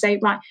you can say,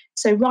 right,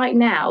 so right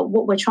now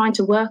what we're trying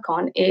to work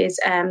on is,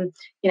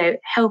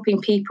 helping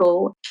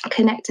people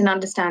connect and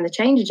understand the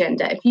change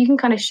agenda. If you can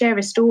kind of share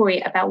a story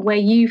about where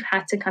you've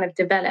had to kind of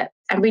develop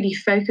and really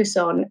focus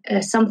on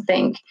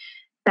something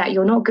that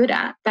you're not good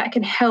at, that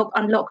can help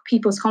unlock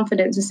people's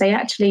confidence and say,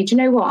 actually, do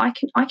you know what?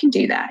 I can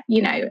do that,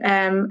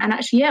 and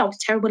actually, I was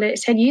terrible at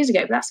it 10 years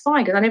ago, but that's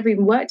fine, because I never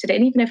even worked at it.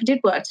 And even if I did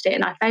work at it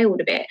and I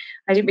failed a bit,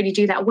 I didn't really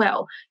do that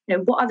well.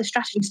 What other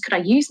strategies could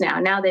I use now?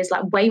 Now there's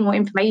like way more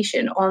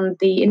information on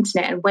the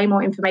internet, and way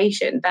more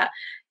information that,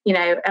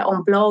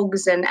 on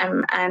blogs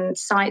and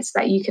sites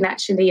that you can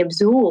actually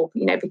absorb,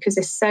 because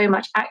there's so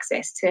much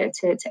access to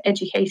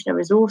educational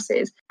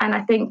resources. And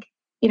I think,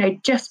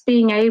 just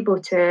being able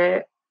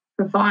to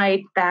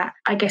provide that,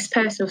 I guess,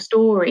 personal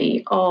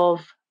story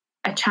of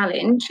a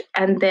challenge,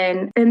 and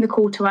then the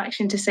call to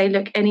action to say,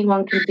 look,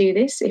 anyone can do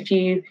this if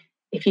you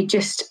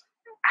just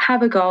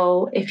have a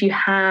goal, if you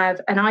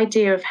have an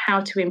idea of how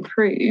to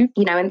improve,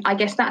 and I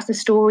guess that's the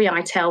story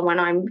I tell when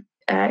I'm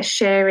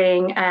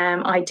sharing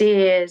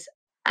ideas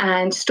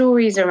and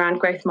stories around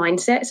growth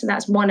mindset. So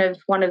that's one of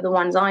the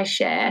ones I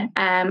share,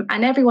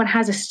 and everyone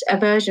has a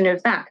version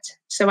of that.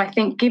 So I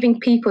think giving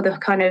people the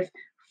kind of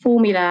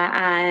formula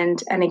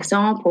and an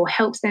example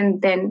helps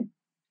them then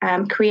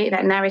create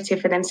that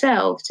narrative for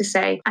themselves to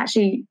say,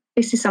 actually,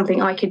 this is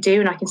something I could do,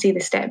 and I can see the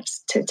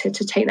steps to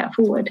take that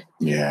forward.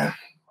 Yeah.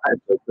 I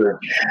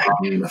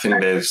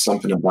think there's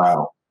something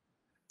about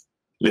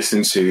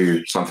listening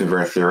to something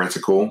very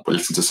theoretical, but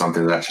listen to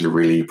something that's actually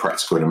really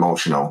practical and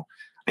emotional,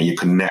 and you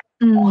connect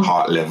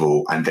heart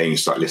level, and then you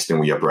start listening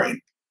with your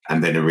brain,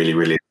 and then it really,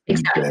 really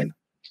exactly.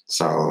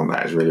 So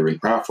that is really, really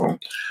powerful.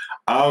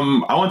 I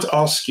want to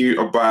ask you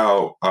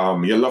about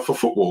your love for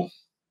football.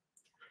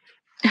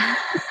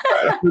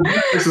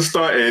 The place to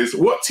start is,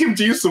 what team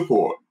do you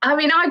support? I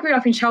mean, I grew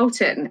up in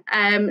Charlton,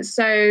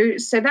 so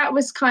that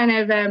was kind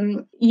of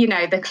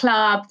the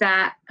club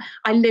that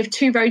I lived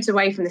 2 roads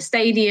away from the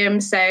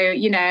stadium. So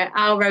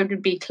our road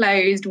would be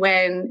closed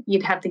when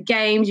you'd have the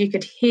games. You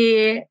could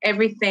hear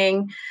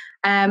everything.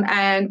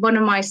 And one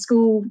of my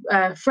school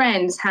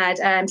friends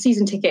had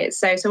season tickets,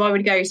 so I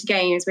would go to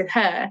games with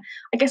her.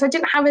 I guess I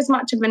didn't have as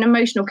much of an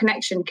emotional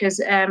connection because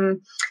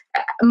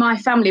my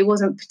family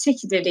wasn't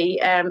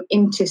particularly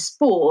into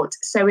sport,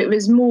 so it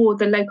was more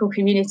the local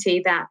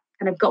community that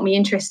kind of got me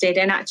interested.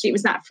 And actually, it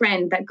was that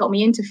friend that got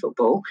me into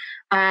football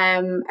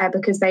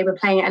because they were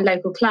playing at a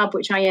local club,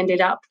 which I ended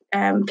up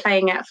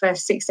playing at for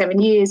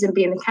 6-7 years and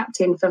being the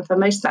captain for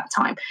most of that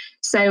time.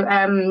 So,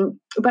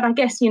 but I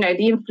guess, the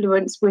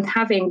influence with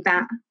having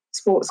that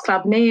sports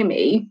club near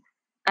me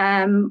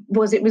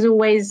it was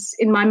always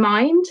in my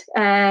mind.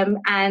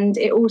 And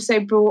it also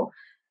brought,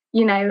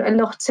 a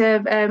lot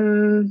of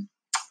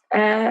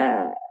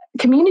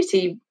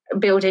community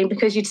building,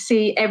 because you'd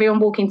see everyone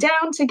walking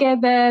down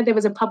together. There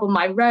was a pub on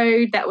my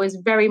road that was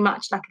very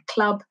much like a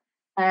club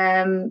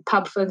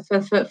pub for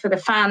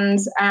the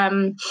fans.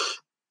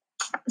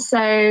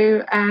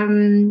 So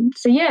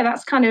yeah,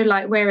 that's kind of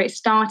like where it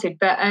started.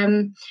 But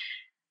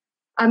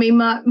I mean,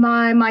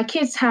 my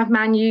kids have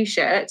Man U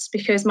shirts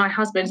because my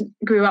husband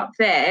grew up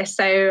there.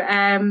 So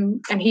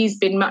and he's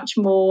been much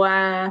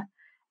more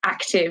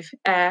active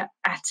at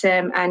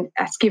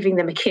giving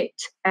them a kit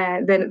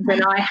than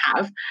I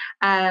have.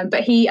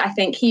 But I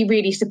think he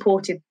really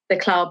supported the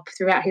club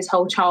throughout his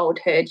whole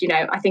childhood.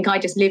 I think I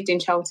just lived in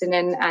Charlton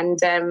and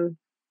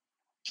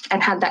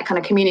had that kind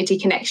of community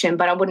connection,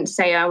 but I wouldn't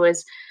say I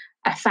was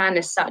a fan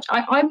as such.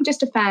 I'm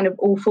just a fan of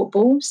all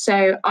football.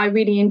 So I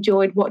really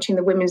enjoyed watching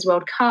the Women's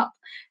World Cup.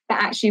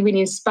 That actually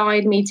really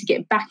inspired me to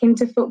get back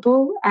into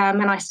football.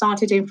 And I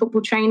started doing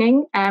football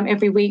training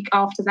every week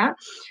after that.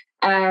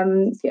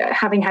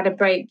 Having had a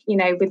break,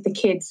 with the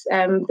kids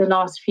the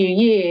last few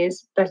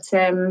years. But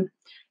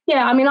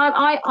Yeah, I mean,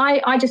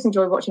 I just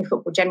enjoy watching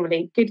football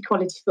generally, good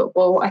quality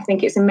football. I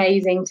think it's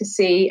amazing to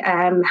see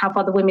how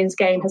far the women's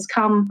game has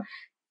come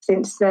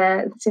since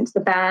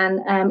the ban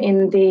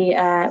in the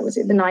was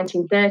it the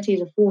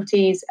 1930s or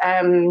 40s,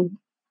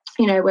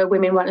 where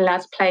women weren't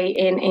allowed to play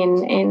in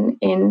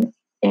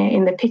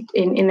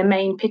the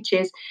main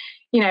pitches.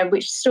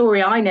 Which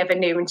story I never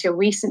knew until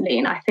recently,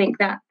 and I think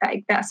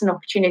that's an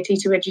opportunity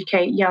to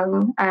educate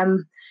young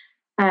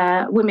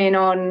women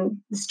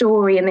on the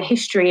story and the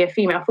history of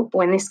female football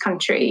in this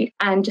country,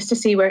 and just to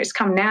see where it's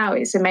come now,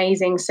 it's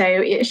amazing. So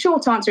a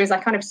short answer is I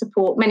kind of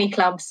support many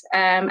clubs,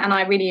 and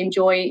I really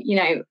enjoy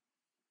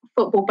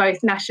football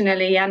both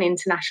nationally and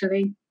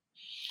internationally.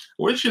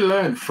 What did you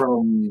learn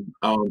from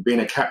being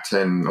a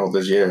captain all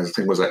those years? I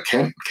think was that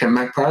Kent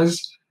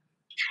Magpies?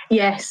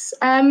 Yes.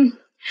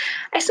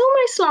 It's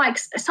almost like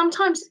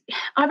sometimes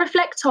I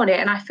reflect on it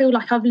and I feel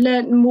like I've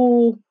learned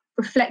more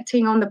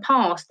reflecting on the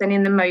past than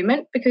in the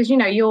moment, because you're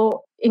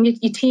in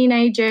your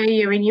teenager,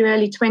 you're in your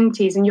early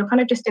 20s, and you're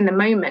kind of just in the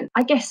moment.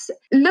 I guess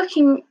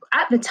looking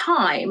at the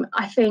time,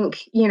 I think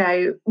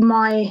my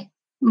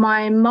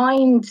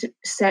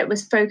mindset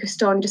was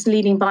focused on just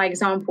leading by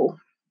example,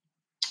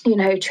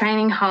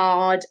 training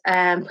hard,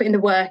 putting the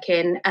work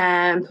in,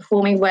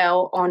 performing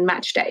well on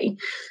match day.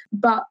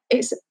 But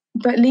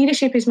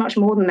leadership is much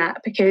more than that,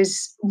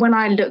 because when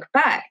I look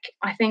back,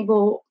 I think,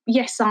 well,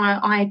 yes,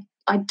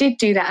 I did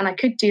do that and I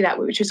could do that,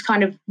 which was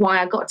kind of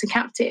why I got to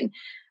captain.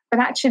 But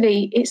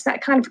actually, it's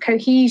that kind of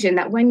cohesion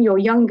that when you're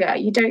younger,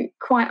 you don't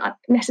quite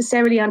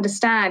necessarily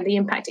understand the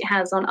impact it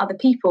has on other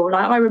people.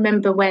 Like I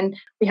remember when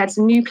we had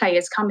some new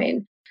players come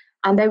in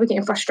and they were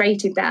getting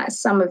frustrated that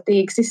some of the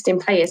existing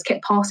players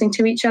kept passing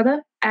to each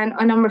other. And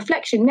on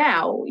reflection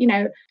now,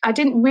 I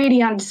didn't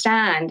really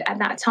understand at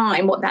that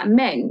time what that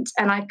meant.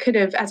 And I could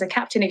have, as a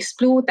captain,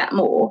 explored that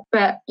more.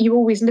 But you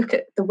always look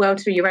at the world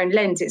through your own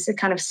lens. It's a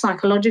kind of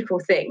psychological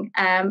thing.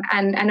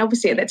 And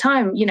obviously at the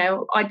time,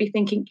 I'd be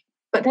thinking,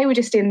 but they were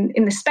just in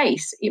the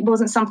space. It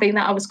wasn't something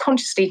that I was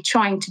consciously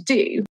trying to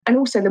do. And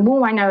also, the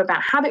more I know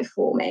about habit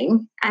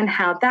forming and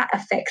how that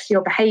affects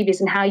your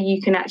behaviours and how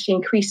you can actually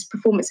increase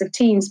performance of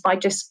teams by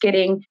just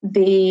getting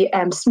the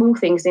small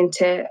things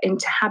into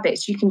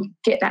habits, you can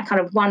get that kind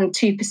of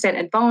 1-2%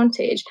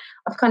 advantage.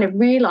 I've kind of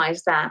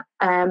realised that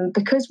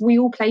because we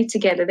all played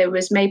together, there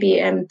was maybe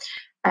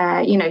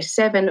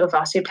 7 of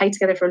us who played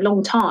together for a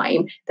long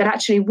time, that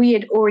actually we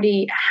had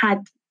already had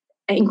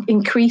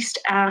increased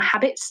our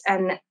habits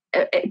and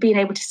being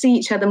able to see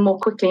each other more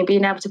quickly and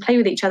being able to play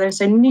with each other. And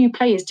so new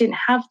players didn't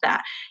have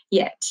that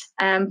yet,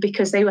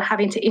 because they were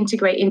having to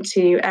integrate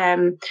into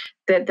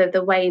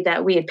the way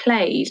that we had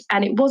played.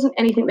 And it wasn't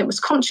anything that was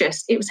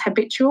conscious, it was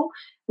habitual.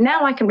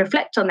 Now I can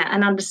reflect on that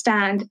and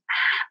understand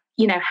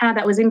how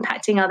that was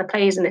impacting other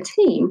players in the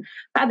team.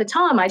 But at the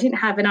time, I didn't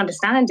have an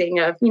understanding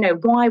of,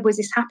 why was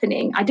this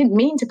happening? I didn't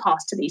mean to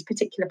pass to these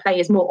particular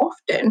players more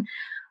often.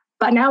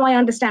 But now I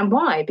understand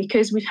why,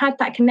 because we've had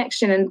that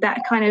connection and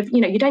that kind of,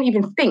 you don't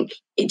even think,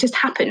 it just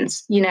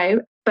happens,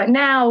 But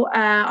now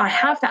I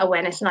have that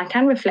awareness and I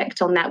can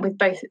reflect on that with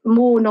both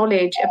more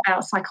knowledge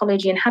about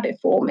psychology and habit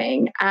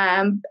forming,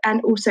 and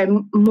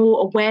also more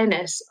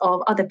awareness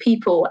of other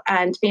people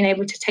and being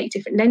able to take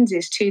different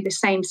lenses to the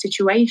same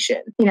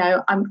situation.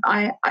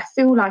 I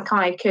feel like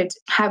I could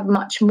have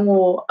much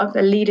more of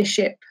a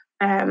leadership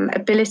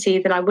ability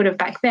than I would have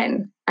back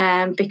then,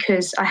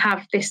 because I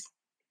have this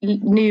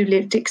new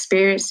lived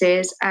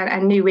experiences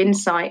and new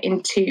insight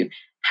into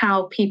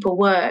how people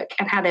work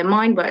and how their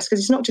mind works, because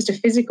it's not just a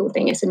physical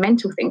thing, it's a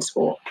mental thing,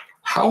 sport.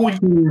 How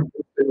would you,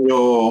 in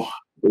your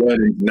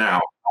learnings now,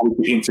 how would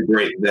you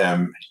integrate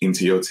them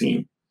into your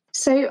team?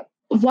 So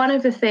one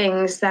of the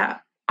things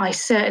that I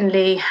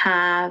certainly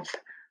have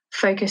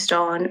focused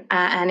on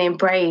and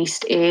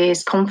embraced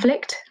is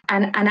conflict,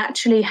 and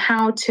actually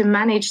how to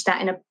manage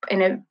that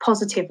in a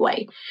positive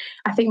way.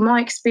 I think my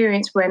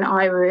experience when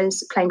I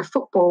was playing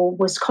football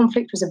was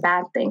conflict was a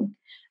bad thing,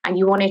 and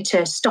you wanted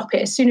to stop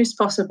it as soon as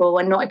possible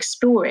and not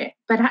explore it.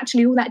 But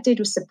actually all that did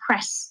was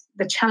suppress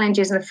the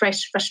challenges and the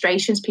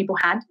frustrations people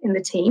had in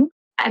the team.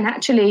 And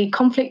actually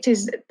conflict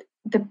is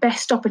the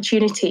best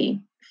opportunity,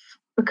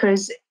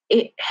 because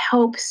it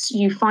helps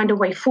you find a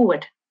way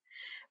forward,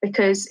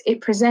 because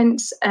it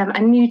presents a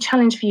new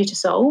challenge for you to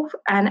solve,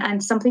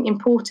 and something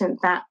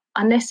important that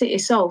unless it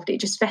is solved,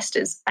 it just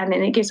festers and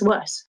then it gets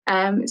worse.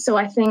 So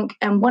I think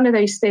one of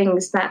those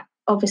things that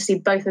obviously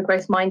both a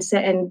growth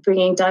mindset and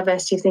bringing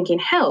diversity of thinking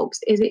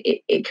helps is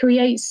it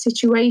creates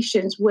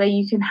situations where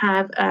you can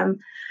have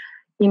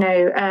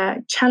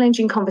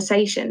challenging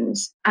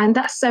conversations. And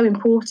that's so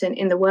important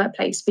in the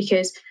workplace,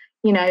 because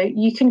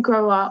you can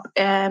grow up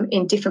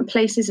in different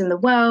places in the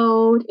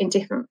world, in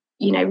different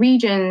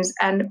regions,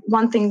 and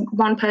one thing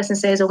one person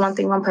says or one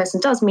thing one person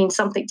does means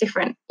something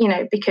different,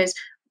 because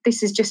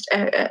this is just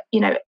a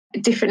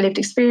different lived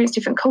experience,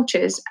 different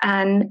cultures,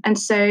 and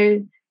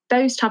so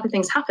those type of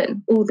things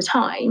happen all the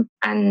time.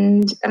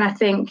 And I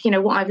think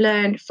what I've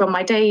learned from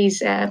my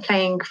days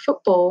playing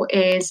football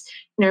is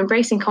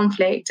embracing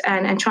conflict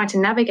and trying to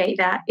navigate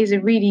that is a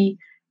really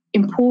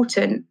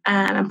important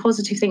and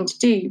positive thing to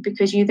do,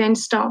 because you then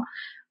start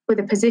with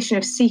a position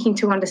of seeking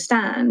to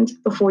understand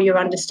before you're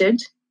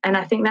understood. And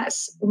I think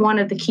that's one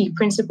of the key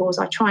principles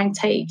I try and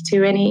take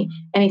to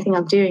anything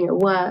I'm doing at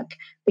work,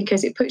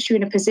 because it puts you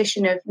in a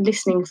position of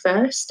listening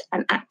first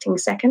and acting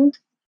second.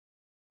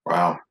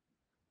 Wow.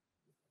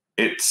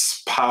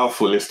 It's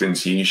powerful listening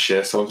to you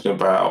share something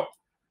about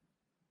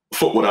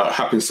football that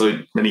happened so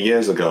many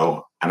years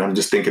ago. And I'm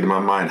just thinking in my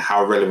mind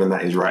how relevant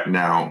that is right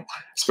now,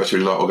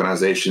 especially a lot of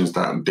organizations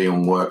that are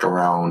doing work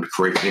around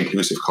creating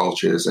inclusive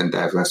cultures and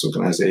diverse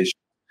organizations,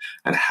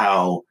 and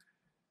how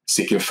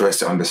seeking first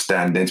to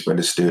understand, then to be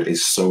understood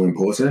is so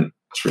important.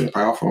 It's really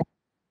powerful.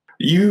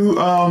 You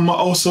are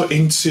also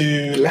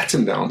into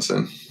Latin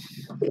dancing.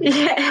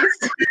 Yes.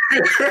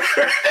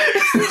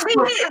 These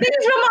were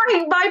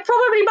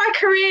probably my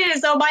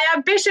careers or my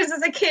ambitions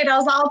as a kid. I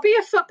was like, I'll be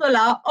a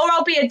footballer or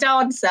I'll be a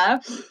dancer.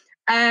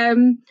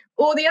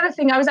 Or the other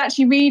thing, I was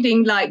actually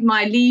reading, like,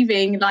 my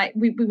leaving, like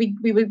you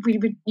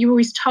were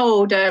always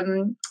told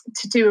to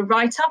do a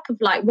write-up of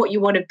like what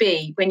you want to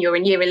be when you're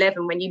in year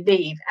 11 when you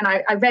leave. And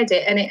I read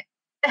it, and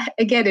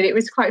it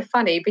was quite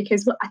funny,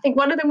 because I think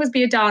one of them was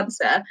be a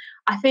dancer.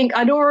 I think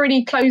I'd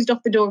already closed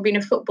off the door of being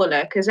a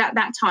footballer, because at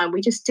that time we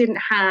just didn't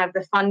have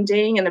the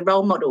funding and the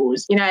role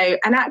models, you know.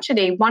 And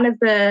actually one of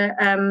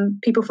the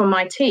people from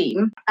my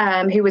team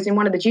who was in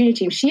one of the junior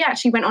teams, she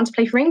actually went on to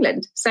play for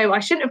England. So I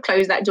shouldn't have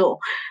closed that door.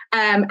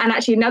 And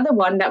actually another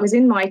one that was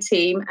in my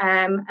team,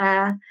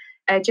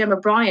 Gemma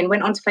Bryan,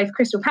 went on to play for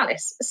Crystal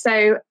Palace.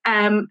 So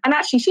and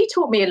actually she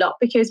taught me a lot,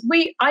 because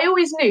I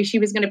always knew she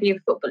was going to be a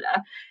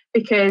footballer,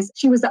 because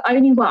she was the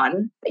only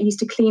one that used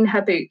to clean her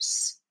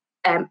boots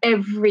after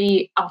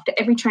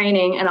every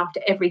training and after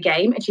every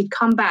game, and she'd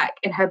come back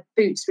and her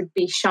boots would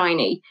be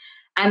shiny.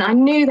 And I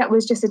knew that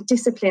was just a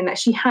discipline that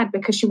she had,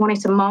 because she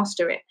wanted to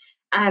master it.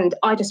 And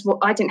I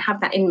didn't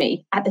have that in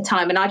me at the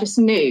time, and I just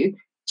knew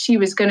she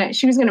was gonna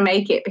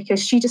make it,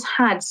 because she just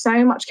had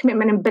so much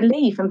commitment and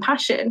belief and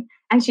passion,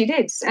 and she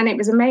did. And it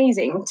was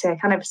amazing to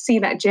kind of see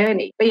that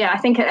journey. But yeah, I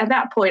think at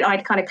that point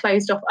I'd kind of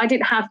closed off. I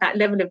didn't have that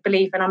level of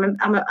belief, and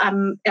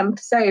I'm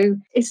so,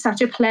 it's such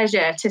a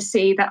pleasure to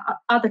see that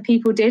other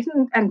people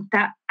didn't, and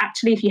that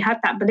actually if you had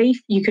that belief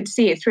you could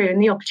see it through,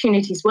 and the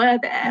opportunities were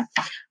there,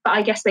 but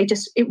I guess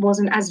it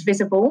wasn't as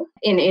visible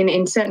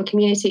in certain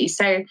communities.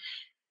 So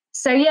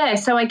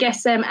I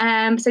guess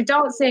so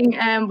dancing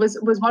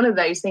was one of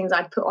those things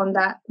I'd put on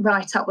that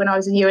write up when I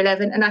was in year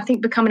 11, and I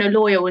think becoming a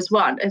lawyer was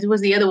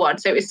the other one.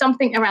 So it's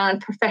something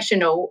around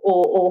professional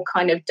or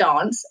kind of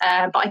dance,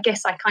 but I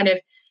guess I kind of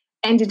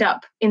ended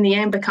up in the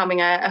end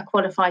becoming a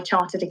qualified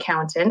chartered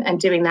accountant,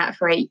 and doing that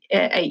for eight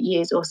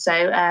years or so,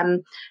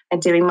 and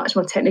doing much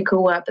more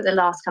technical work. But the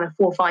last kind of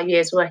 4 or 5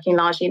 years working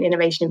largely in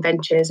innovation and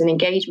ventures and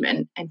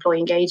employee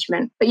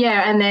engagement. But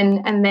yeah, and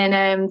then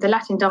the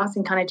Latin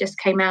dancing kind of just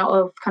came out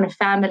of kind of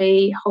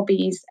family,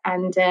 hobbies,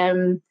 and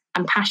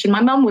passion.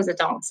 My mum was a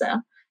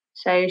dancer.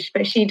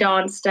 But she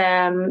danced,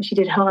 she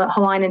did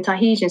Hawaiian and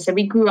Tahitian. So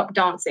we grew up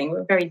dancing.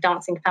 We're a very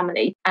dancing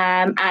family.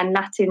 And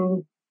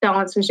Latin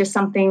dance was just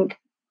something,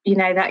 you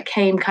know, that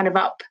came kind of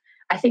up,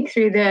 I think,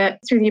 through the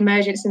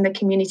emergence in the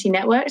community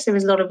networks. There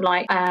was a lot of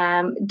like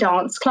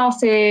dance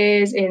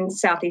classes in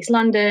Southeast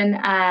London,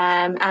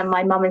 and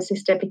my mum and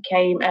sister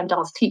became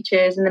dance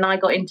teachers, and then I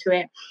got into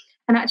it.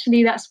 And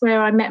actually, that's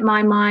where I met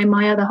my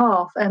other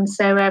half.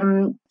 So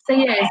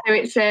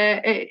it's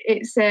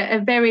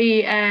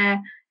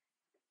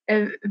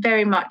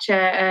very much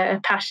a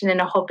passion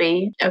and a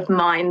hobby of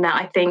mine that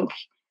I think,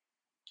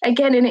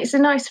 again, and it's a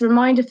nice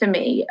reminder for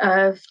me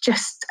of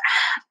just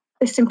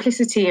the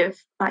simplicity of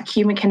like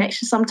human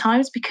connection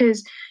sometimes,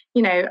 because,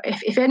 you know,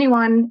 if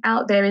anyone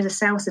out there is a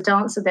salsa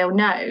dancer, they'll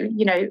know,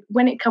 you know,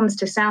 when it comes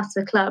to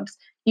salsa clubs,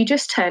 you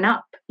just turn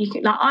up. You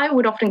can, like, I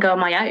would often go on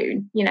my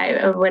own, you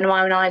know, when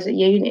I was at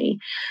uni,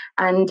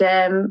 and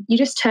you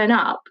just turn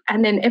up,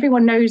 and then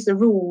everyone knows the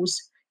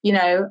rules. You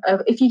know,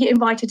 if you get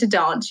invited to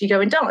dance, you go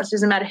and dance.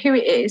 Doesn't matter who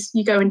it is,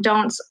 you go and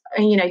dance,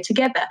 you know,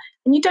 together.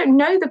 And you don't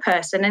know the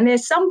person. And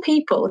there's some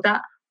people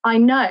that I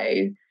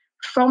know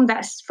from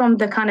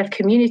the kind of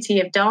community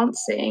of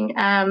dancing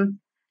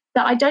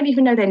that I don't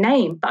even know their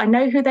name, but I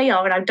know who they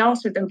are, and I've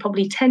danced with them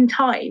probably 10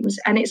 times.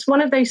 And it's one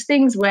of those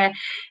things where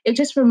it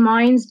just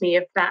reminds me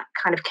of that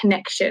kind of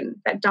connection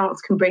that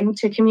dance can bring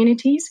to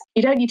communities.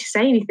 You don't need to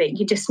say anything.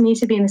 You just need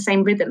to be in the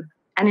same rhythm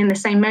and in the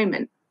same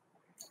moment.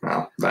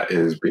 Wow, that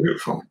is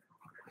beautiful.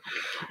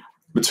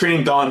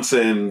 Between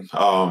dancing,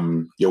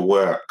 your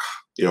work,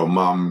 your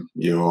mum,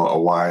 you're a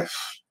wife,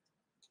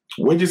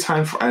 where do you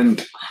time for,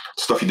 and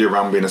stuff you do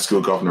around being a school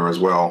governor as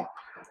well,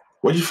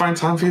 where do you find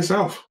time for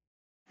yourself?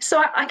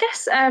 So I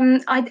guess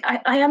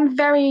I am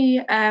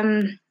very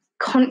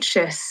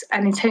conscious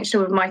and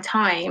intentional with my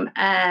time.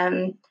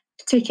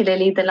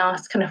 Particularly the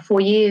last kind of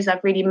 4 years,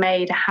 I've really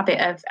made a habit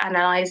of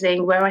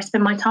analysing where I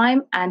spend my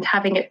time and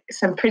having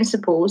some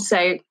principles.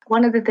 So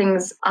one of the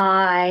things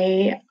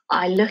I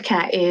look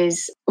at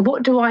is,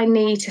 what do I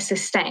need to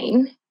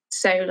sustain?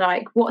 So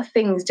like, what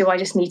things do I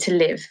just need to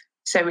live?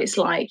 So it's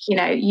like, you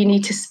know, you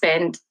need to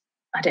spend,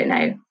 I don't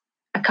know,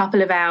 a a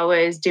couple of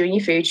hours doing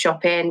your food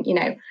shopping,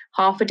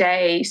 half a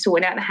day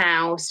sorting out the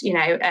house,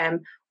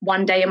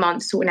 1 day a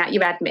month sorting out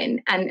your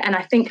admin. And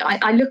I think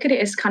I look at it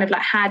as kind of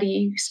like, how do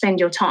you spend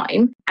your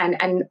time,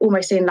 and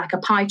almost in like a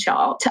pie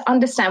chart to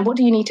understand what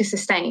do you need to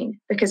sustain?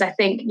 Because I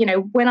think,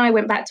 when I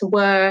went back to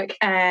work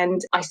and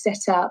I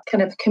set up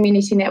kind of a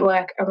community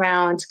network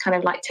around kind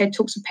of like TED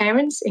Talks with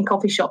parents in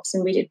coffee shops,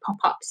 and we did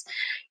pop-ups,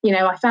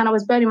 I found I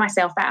was burning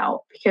myself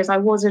out because I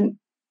wasn't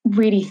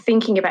really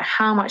thinking about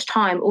how much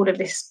time all of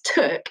this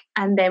took,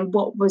 and then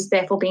what was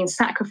therefore being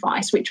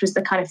sacrificed, which was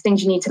the kind of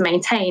things you need to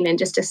maintain and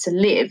just to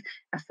live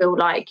and feel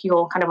like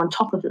you're kind of on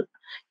top of,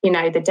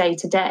 the day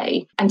to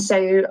day. And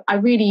so I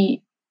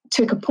really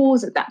took a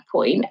pause at that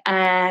point,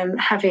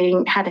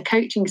 having had a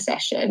coaching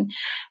session,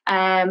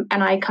 and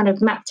I kind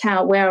of mapped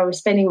out where I was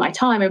spending my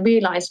time and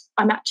realized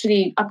I've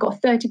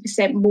got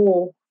 30%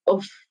 more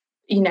of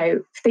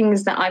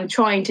things that I'm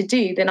trying to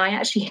do than I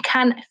actually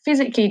can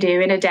physically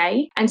do in a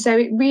day. And so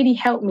it really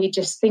helped me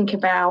just think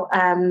about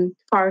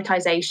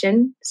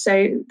prioritization.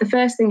 So the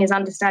first thing is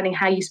understanding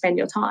how you spend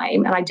your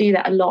time. And I do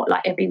that a lot,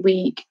 like every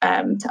week,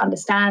 to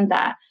understand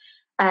that.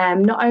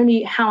 Not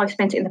only how I've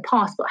spent it in the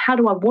past, but how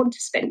do I want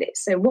to spend it?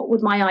 So what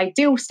would my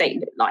ideal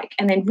state look like?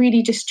 And then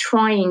really just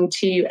trying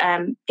to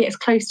get as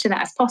close to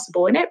that as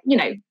possible. And,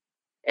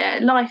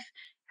 life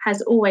has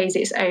always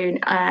its own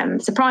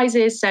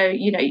surprises. So,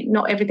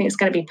 not everything's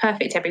going to be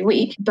perfect every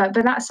week, but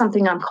that's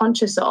something I'm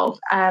conscious of.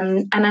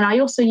 And then I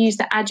also use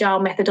the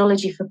agile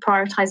methodology for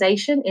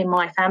prioritization in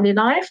my family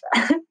life,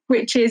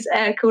 which is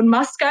called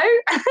must go.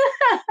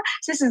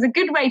 So this is a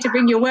good way to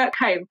bring your work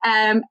home.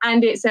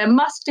 And it's a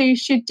must do,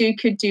 should do,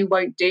 could do,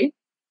 won't do.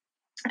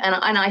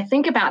 And I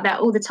think about that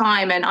all the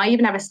time. And I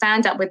even have a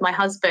stand up with my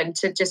husband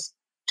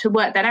to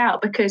work that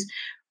out, because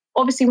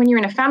obviously when you're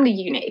in a family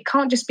unit, it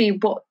can't just be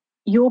what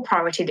your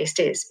priority list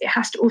is. It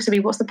has to also be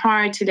what's the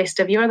priority list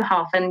of your other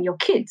half and your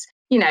kids,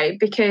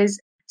 because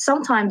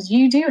sometimes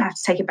you do have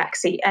to take a back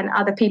seat and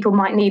other people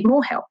might need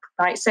more help,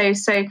 right? So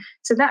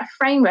that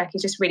framework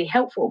is just really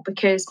helpful,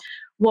 because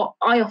what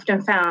I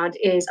often found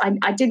is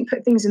I didn't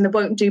put things in the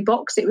won't do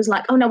box. It was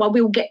like, oh no, I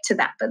will get to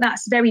that. But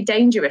that's very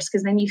dangerous,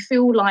 because then you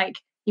feel like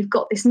you've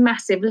got this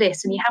massive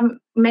list and you haven't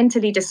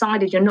mentally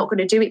decided you're not going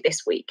to do it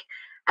this week.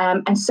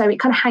 And so it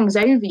kind of hangs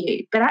over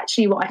you. But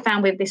actually what I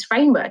found with this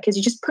framework is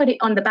you just put it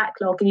on the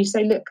backlog and you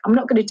say, look, I'm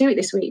not going to do it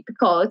this week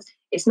because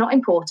it's not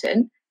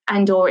important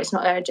or it's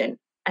not urgent.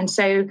 And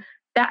so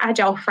that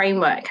agile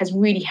framework has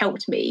really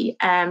helped me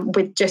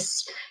with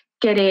just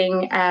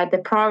getting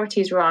the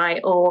priorities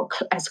right, or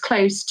as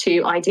close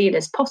to ideal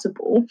as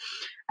possible.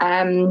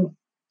 And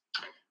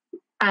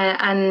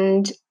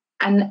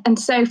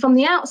so from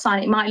the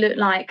outside, it might look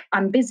like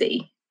I'm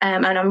busy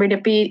and I'm really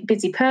a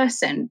busy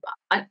person.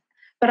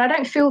 But I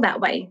don't feel that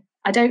way.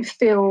 I don't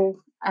feel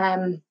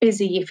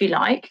busy, if you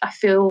like. I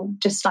feel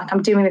just like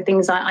I'm doing the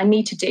things I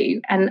need to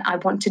do and I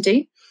want to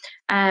do.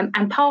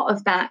 And part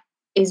of that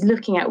is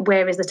looking at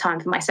where is the time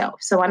for myself.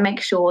 So I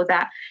make sure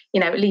that,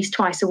 at least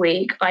twice a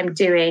week, I'm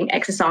doing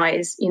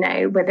exercise,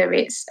 whether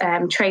it's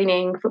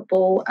training,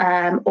 football,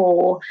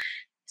 or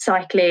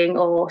cycling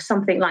or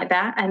something like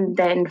that. And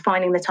then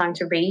finding the time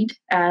to read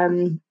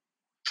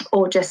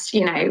or just,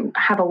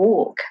 have a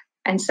walk.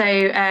 And so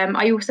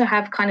I also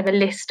have kind of a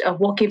list of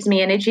what gives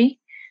me energy.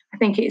 I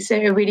think it's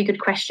a really good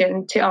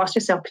question to ask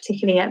yourself,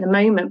 particularly at the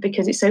moment,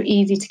 because it's so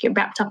easy to get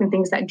wrapped up in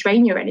things that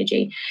drain your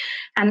energy.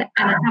 And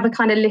I have a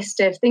kind of list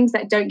of things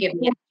that don't give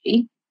me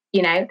energy,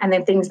 and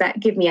then things that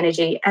give me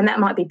energy. And that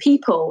might be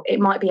people, it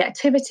might be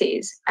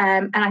activities.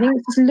 And I think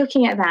it's just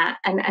looking at that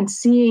and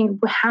seeing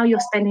how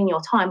you're spending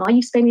your time. Are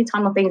you spending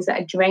time on things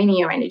that are draining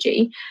your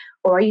energy,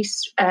 or are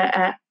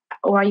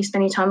you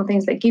spending time on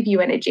things that give you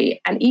energy?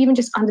 And even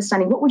just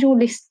understanding what would your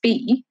list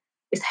be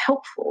is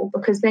helpful,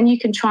 because then you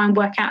can try and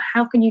work out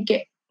how can you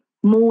get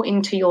more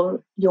into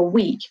your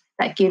week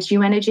that gives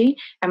you energy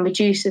and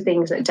reduce the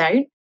things that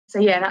don't. So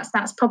yeah,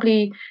 that's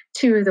probably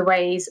two of the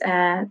ways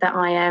that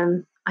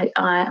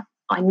I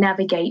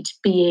navigate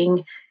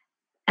being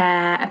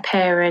a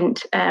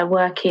parent,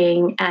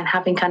 working and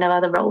having kind of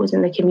other roles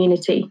in the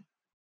community.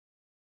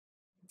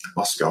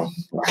 Oscar.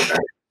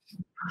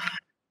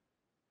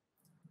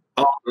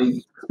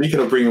 Speaking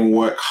of bringing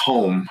work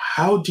home,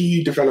 how do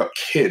you develop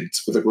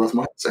kids with a growth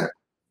mindset?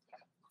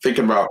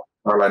 Thinking about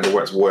Orlando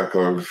Work's work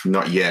of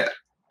not yet,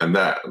 and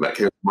that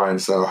came to mind.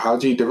 So how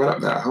do you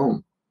develop that at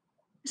home?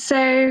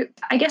 So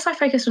I guess I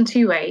focus on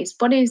two ways.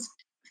 One is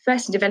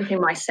first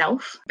developing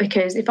myself,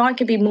 because if I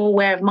could be more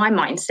aware of my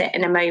mindset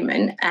in a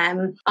moment,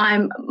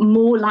 I'm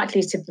more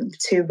likely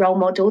to role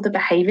model the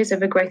behaviours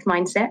of a growth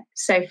mindset.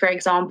 So for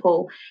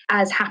example,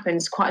 as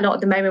happens quite a lot at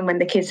the moment when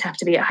the kids have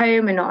to be at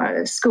home and not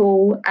at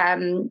school,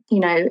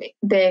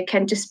 there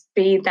can just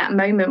be that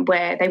moment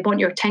where they want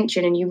your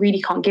attention and you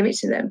really can't give it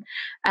to them.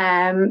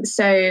 And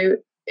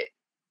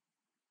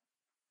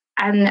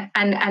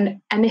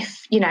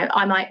if,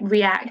 I might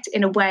react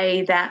in a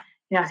way that,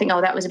 I think,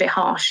 oh, that was a bit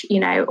harsh,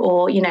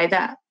 or,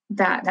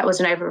 that was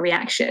an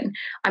overreaction.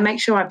 I make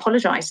sure I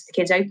apologise to the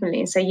kids openly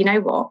and say, you know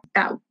what,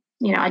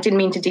 I didn't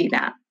mean to do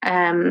that.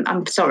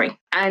 I'm sorry.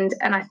 And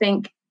I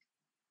think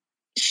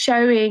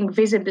showing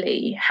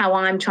visibly how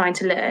I'm trying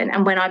to learn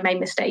and when I've made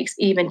mistakes,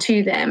 even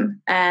to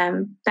them,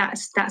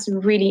 that's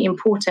really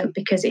important,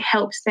 because it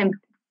helps them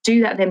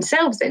do that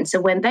themselves then.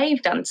 So when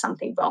they've done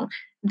something wrong,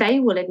 they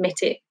will admit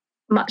it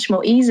much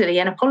more easily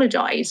and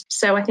apologize.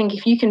 So I think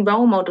if you can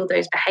role model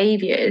those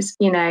behaviors,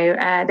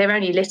 they're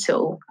only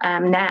little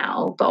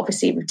now, but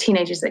obviously with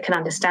teenagers that can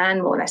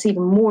understand more, that's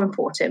even more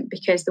important,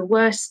 because the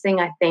worst thing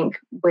I think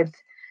with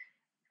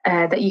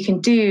that you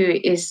can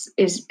do is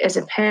as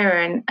a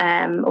parent,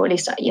 or at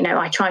least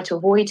I try to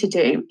avoid to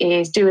do,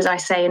 is do as I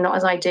say and not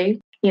as I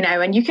do.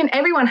 And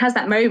everyone has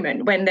that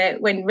moment when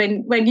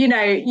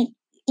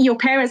your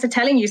parents are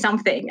telling you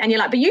something and you're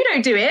like, but you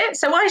don't do it,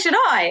 so why should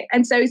I?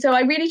 And so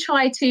I really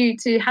try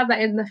to have that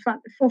in the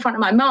forefront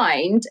of my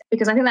mind,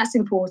 because I think that's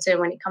important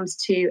when it comes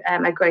to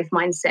a growth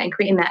mindset and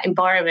creating that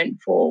environment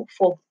for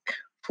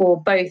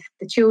both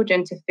the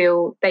children to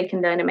feel they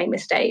can learn and make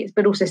mistakes,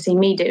 but also see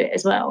me do it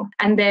as well.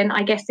 And then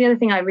I guess the other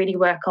thing I really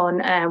work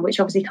on, which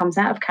obviously comes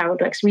out of Carol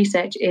Dweck's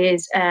research,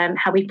 is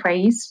how we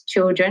praise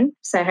children.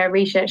 So her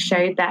research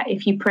showed that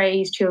if you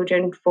praise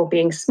children for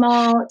being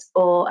smart,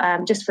 or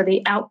just for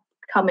the outcome,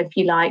 if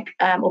you like,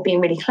 or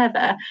being really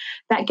clever,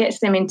 that gets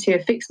them into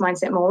a fixed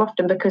mindset more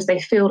often, because they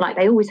feel like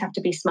they always have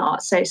to be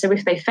smart. So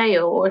if they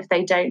fail, or if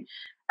they don't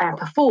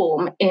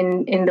perform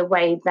in the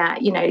way that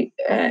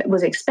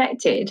was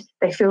expected,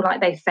 they feel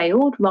like they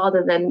failed,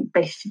 rather than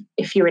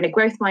if you're in a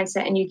growth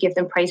mindset and you give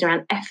them praise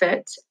around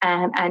effort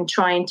and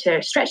trying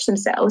to stretch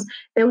themselves,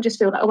 they'll just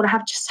feel like, oh,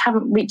 I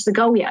haven't reached the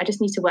goal yet, I just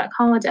need to work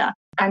harder.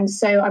 And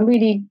so I'm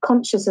really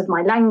conscious of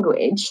my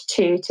language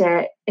to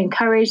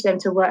encourage them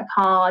to work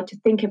hard, to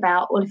think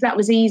about, well, if that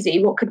was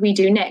easy, what could we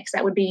do next?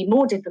 That would be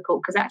more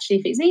difficult, because actually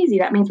if it's easy,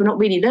 that means we're not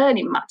really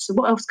learning much. So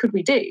what else could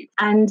we do?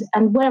 And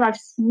where I've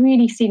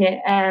really seen it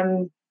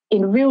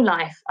in real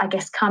life, I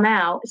guess, come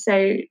out. So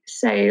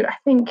I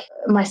think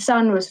my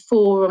son was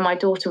 4 and my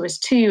daughter was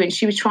 2, and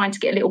she was trying to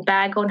get a little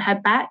bag on her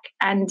back,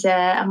 and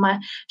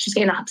she's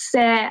getting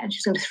upset and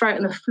she's going to throw it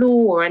on the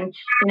floor. And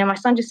my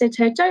son just said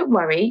to her, "Don't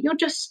worry, you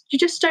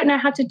just don't know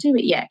how to do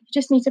it yet. You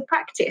just need to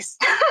practice."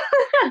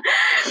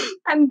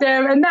 and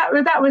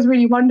that was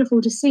really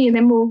wonderful to see. And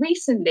then more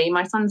recently,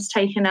 my son's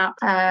taken up.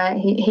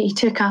 He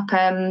took up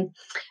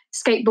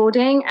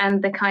skateboarding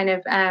and the kind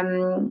of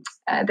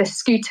the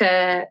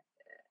scooter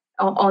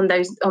on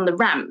the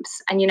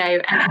ramps, and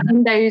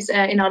and those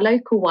in our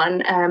local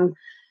one,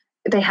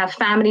 they have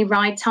family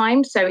ride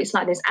time. So it's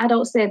like there's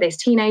adults there, there's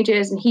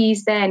teenagers, and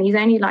he's there, and he's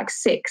only like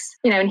 6,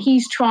 and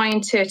he's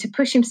trying to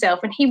push himself,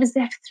 and he was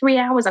there for 3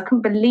 hours. I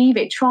couldn't believe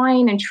it,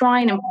 trying and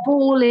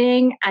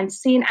falling and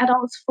seeing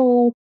adults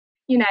fall.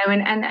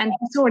 And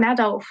he saw an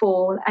adult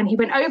fall, and he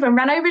went over and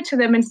ran over to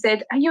them and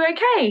said, "Are you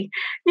okay?"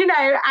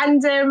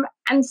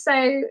 And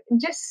so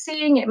just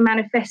seeing it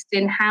manifest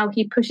in how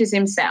he pushes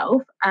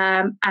himself,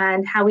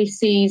 and how he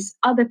sees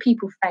other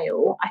people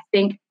fail, I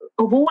think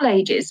of all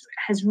ages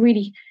has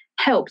really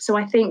helped. So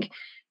I think,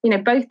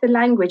 both the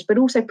language, but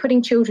also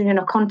putting children in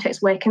a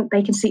context where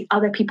they can see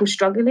other people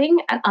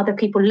struggling and other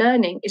people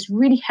learning is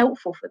really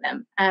helpful for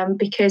them,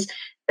 because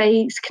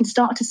they can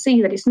start to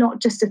see that it's not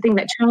just a thing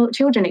that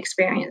children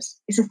experience,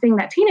 it's a thing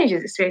that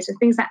teenagers experience, and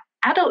things that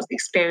adults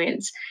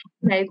experience.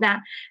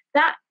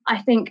 That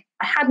I think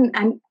I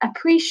hadn't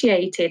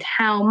appreciated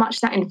how much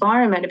that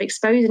environment of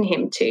exposing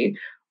him to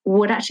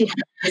would actually help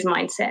his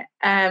mindset.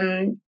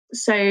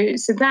 So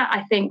that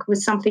I think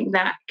was something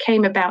that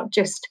came about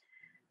just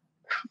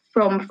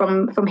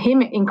from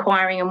him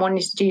inquiring and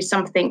wanting to do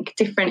something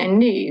different and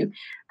new,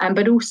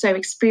 but also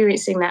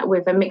experiencing that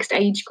with a mixed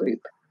age group.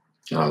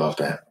 I love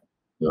that.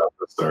 I love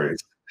the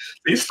stories.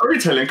 These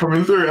storytelling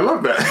coming through. I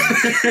love that.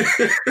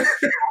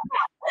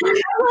 Well,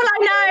 I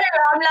know.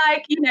 I'm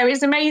like,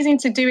 it's amazing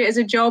to do it as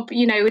a job.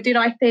 Did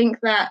I think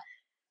that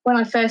when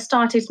I first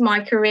started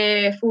my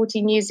career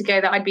 14 years ago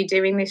that I'd be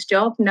doing this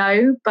job?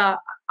 No, but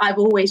I've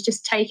always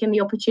just taken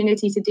the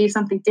opportunity to do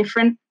something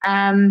different.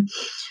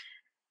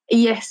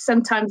 Yes,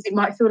 sometimes it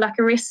might feel like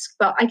a risk,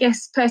 but I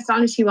guess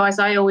personality-wise,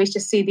 I always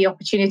just see the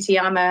opportunity.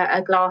 I'm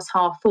a glass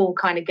half full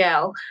kind of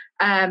girl.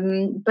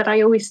 But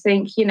I always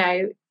think,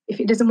 if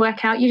it doesn't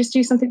work out, you just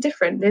do something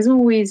different. There's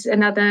always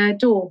another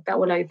door that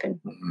will open.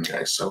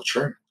 Okay, so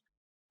true.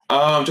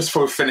 Just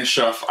before we finish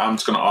off, I'm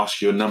just going to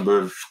ask you a number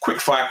of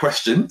quick fire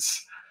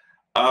questions.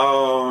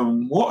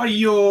 What are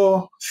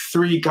your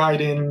 3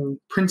 guiding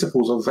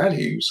principles or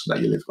values that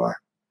you live by?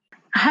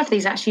 I have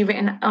these actually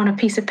written on a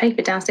piece of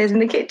paper downstairs in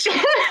the kitchen.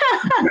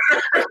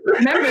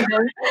 Remember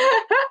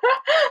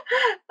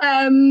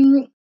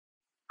them.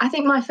 I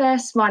think my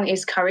first one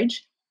is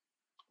courage.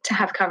 To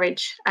have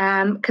courage,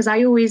 because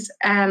I always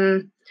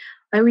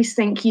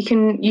think you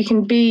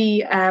can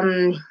be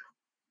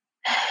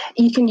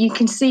you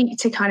can seek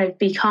to kind of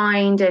be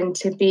kind and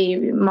to be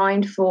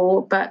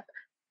mindful, but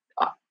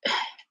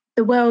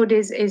the world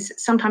is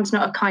sometimes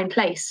not a kind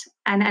place,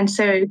 and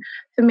so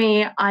for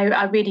me,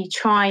 I really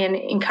try and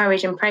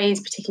encourage and praise,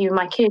 particularly with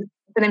my kids,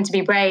 for them to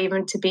be brave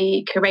and to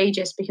be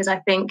courageous, because I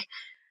think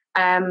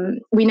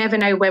We never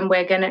know when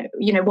we're going to,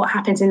 what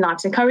happens in life.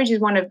 So courage is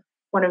one of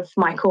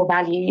my core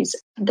values.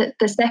 The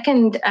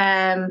second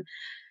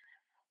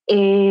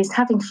is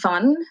having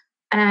fun.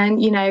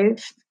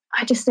 And,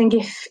 I just think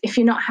if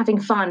you're not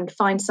having fun,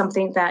 find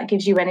something that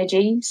gives you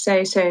energy.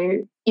 So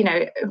a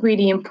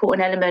really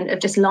important element of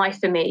just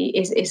life for me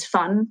is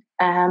fun,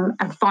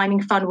 and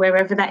finding fun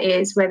wherever that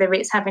is, whether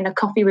it's having a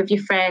coffee with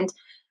your friend,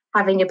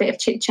 having a bit of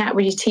chit chat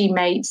with your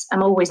teammates.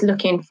 I'm always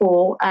looking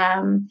for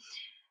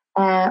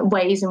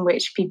ways in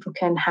which people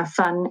can have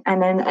fun.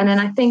 And then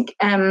I think,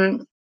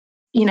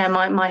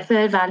 my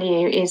third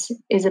value is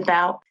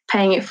about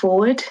paying it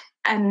forward.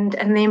 And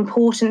the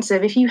importance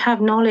of, if you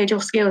have knowledge or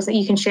skills that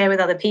you can share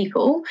with other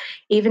people,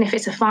 even if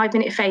it's a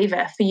 5-minute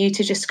favor for you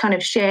to just kind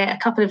of share a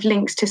couple of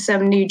links to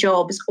some new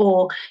jobs,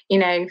 or,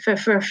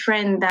 for a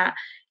friend that,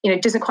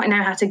 doesn't quite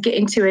know how to get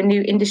into a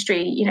new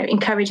industry,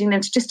 encouraging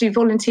them to just do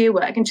volunteer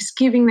work and just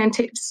giving them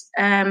tips.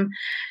 I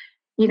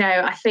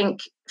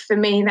think for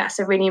me, that's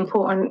a really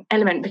important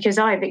element, because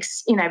I've,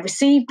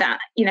 received that,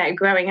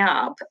 growing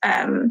up,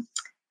 and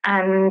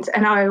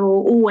I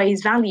will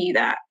always value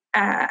that.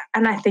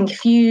 And I think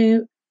if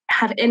you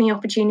have any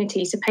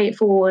opportunity to pay it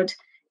forward,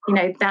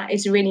 that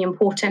is really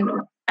important.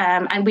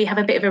 And we have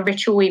a bit of a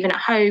ritual even at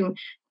home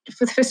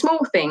for small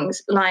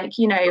things, like,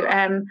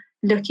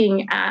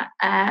 looking at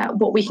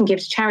what we can give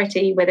to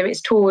charity, whether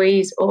it's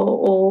toys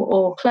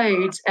or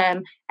clothes.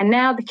 And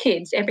now the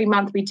kids, every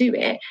month we do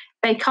it,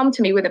 they come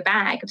to me with a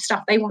bag of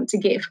stuff they want to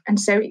give. And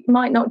so it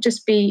might not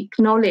just be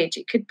knowledge,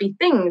 it could be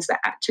things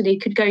that actually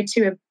could go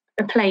to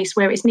a place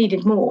where it's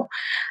needed more.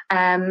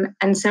 And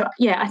so,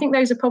 I think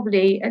those are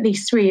probably at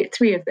least three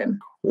of them.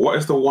 What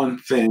is the one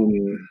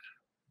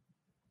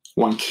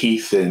key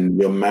thing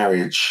your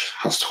marriage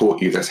has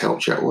taught you that's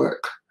helped you at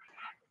work?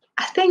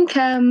 I think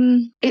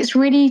it's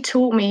really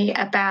taught me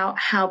about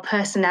how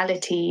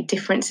personality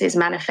differences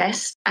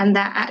manifest, and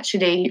that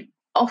actually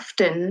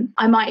often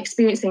I might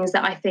experience things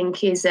that I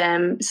think is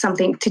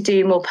something to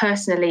do more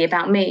personally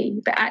about me,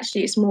 but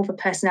actually it's more of a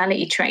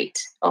personality trait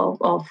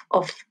of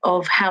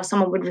how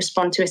someone would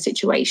respond to a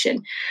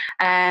situation.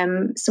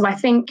 So I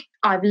think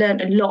I've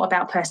learned a lot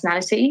about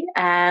personality,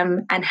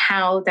 and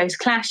how those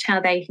clash, how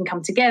they can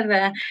come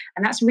together,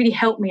 and that's really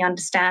helped me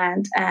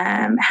understand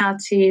how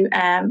to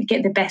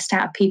get the best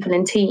out of people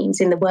and teams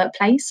in the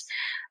workplace.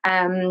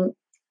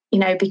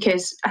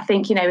 Because I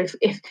think,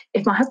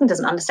 if my husband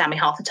doesn't understand me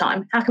half the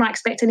time, how can I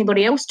expect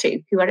anybody else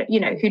to,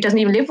 who doesn't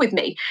even live with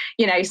me?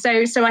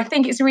 So I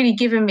think it's really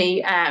given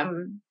me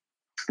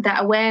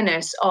that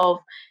awareness of,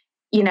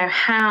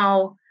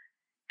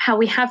 how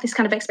we have this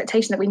kind of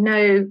expectation that we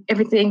know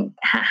everything,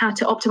 how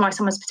to optimize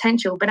someone's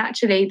potential, but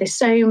actually there's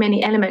so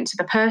many elements of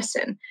a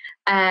person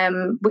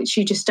which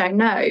you just don't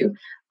know.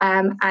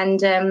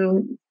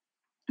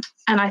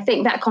 And I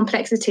think that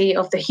complexity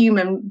of the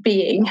human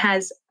being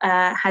has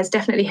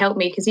definitely helped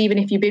me, because even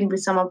if you've been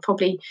with someone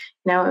probably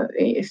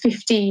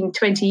 15,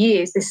 20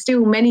 years, there's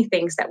still many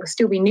things that will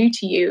still be new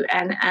to you.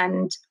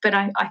 But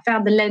I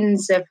found the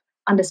lens of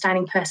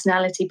understanding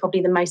personality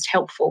probably the most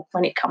helpful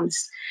when it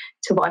comes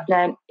to what I've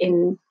learned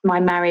in my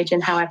marriage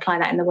and how I apply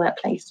that in the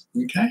workplace.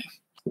 Okay.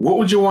 What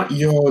would you want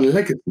your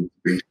legacy to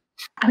be?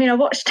 I mean,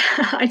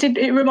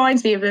 it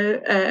reminds me of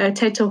a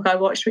TED Talk I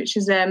watched, which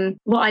is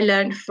what I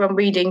learned from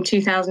reading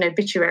 2,000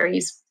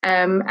 obituaries.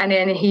 And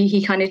then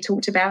he kind of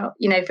talked about,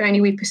 if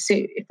only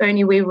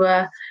we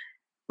were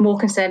more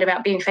concerned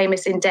about being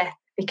famous in death,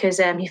 because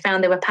he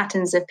found there were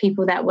patterns of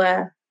people that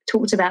were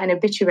talked about in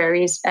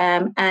obituaries.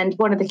 And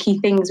one of the key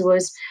things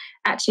was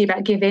actually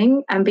about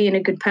giving and being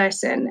a good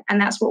person. And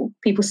that's what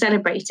people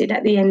celebrated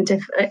at the end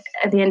of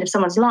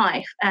someone's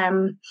life.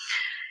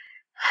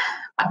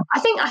 I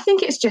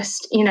think it's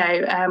just,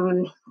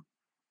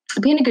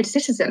 being a good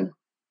citizen.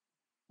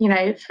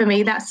 For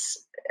me, that's,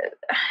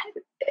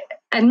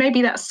 and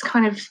maybe that's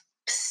kind of,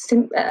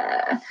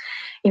 a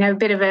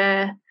bit of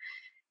it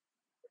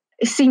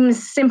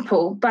seems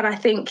simple, but I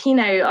think,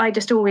 I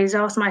just always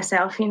ask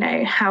myself,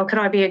 how could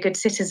I be a good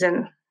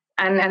citizen?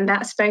 And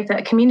that's both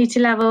at a community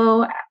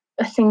level,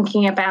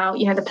 thinking about,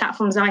 the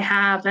platforms I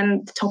have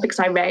and the topics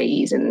I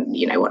raise and,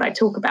 what I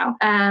talk about.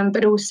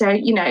 But also,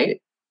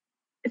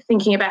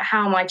 thinking about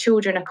how my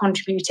children are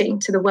contributing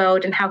to the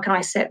world and how can I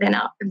set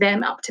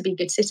them up to be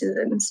good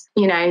citizens,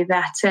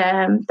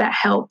 that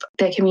help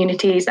their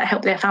communities, that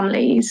help their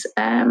families.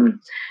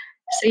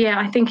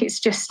 I think it's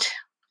just,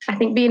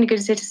 being a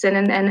good citizen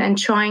and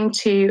trying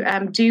to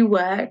do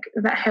work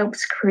that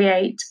helps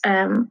create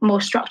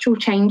more structural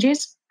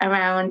changes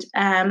around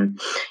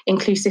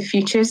inclusive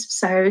futures.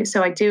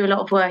 So I do a lot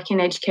of work in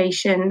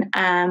education,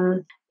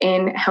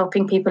 in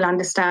helping people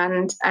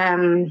understand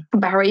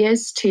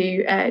barriers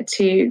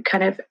to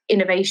kind of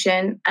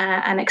innovation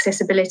and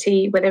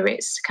accessibility, whether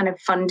it's kind of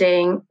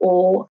funding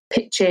or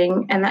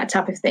pitching and that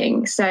type of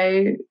thing.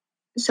 So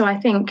I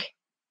think,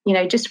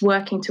 just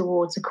working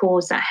towards a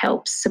cause that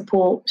helps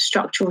support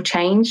structural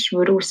change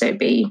would also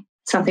be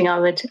something I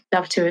would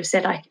love to have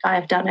said I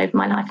have done over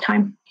my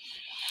lifetime.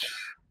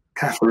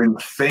 Catherine,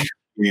 thank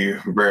you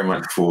very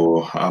much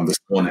for this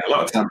morning. A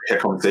lot of times we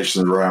hear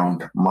conversations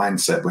around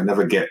mindset, but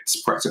never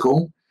gets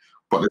practical.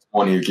 But this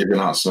morning you've given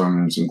us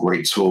some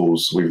great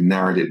tools. We've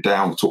narrowed it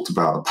down. We talked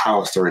about the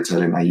power of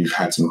storytelling, and you've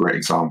had some great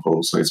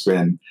examples. So it's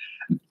been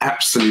an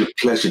absolute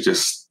pleasure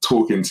just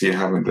talking to you,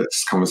 having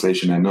this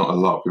conversation, and not a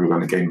lot of people are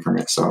going to gain from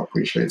it. So I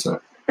appreciate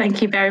it.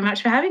 Thank you very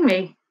much for having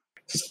me.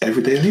 This is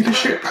Everyday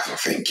Leadership.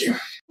 Thank you.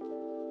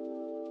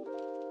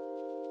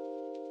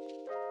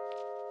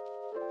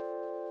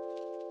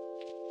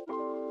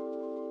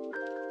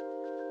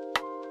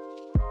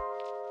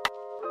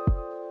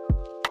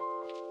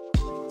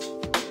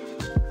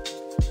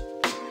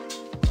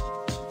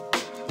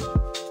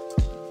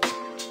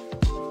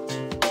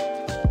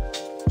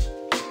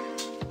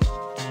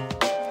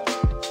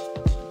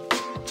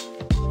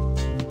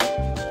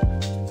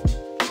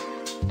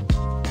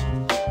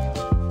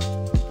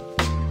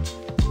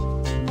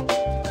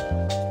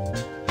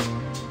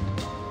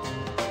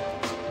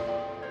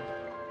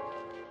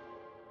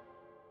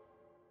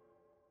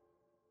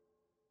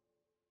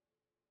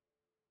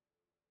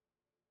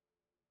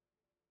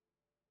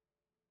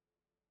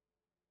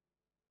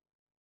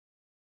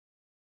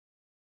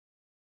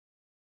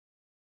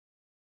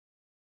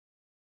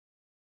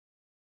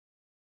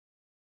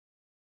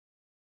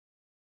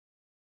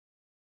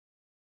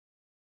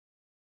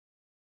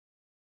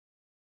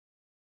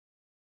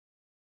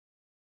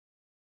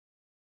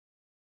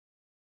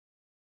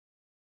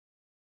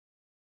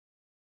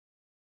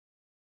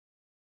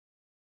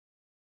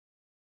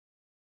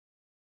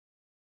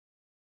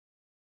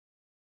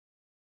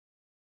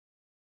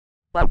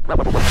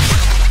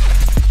 Well.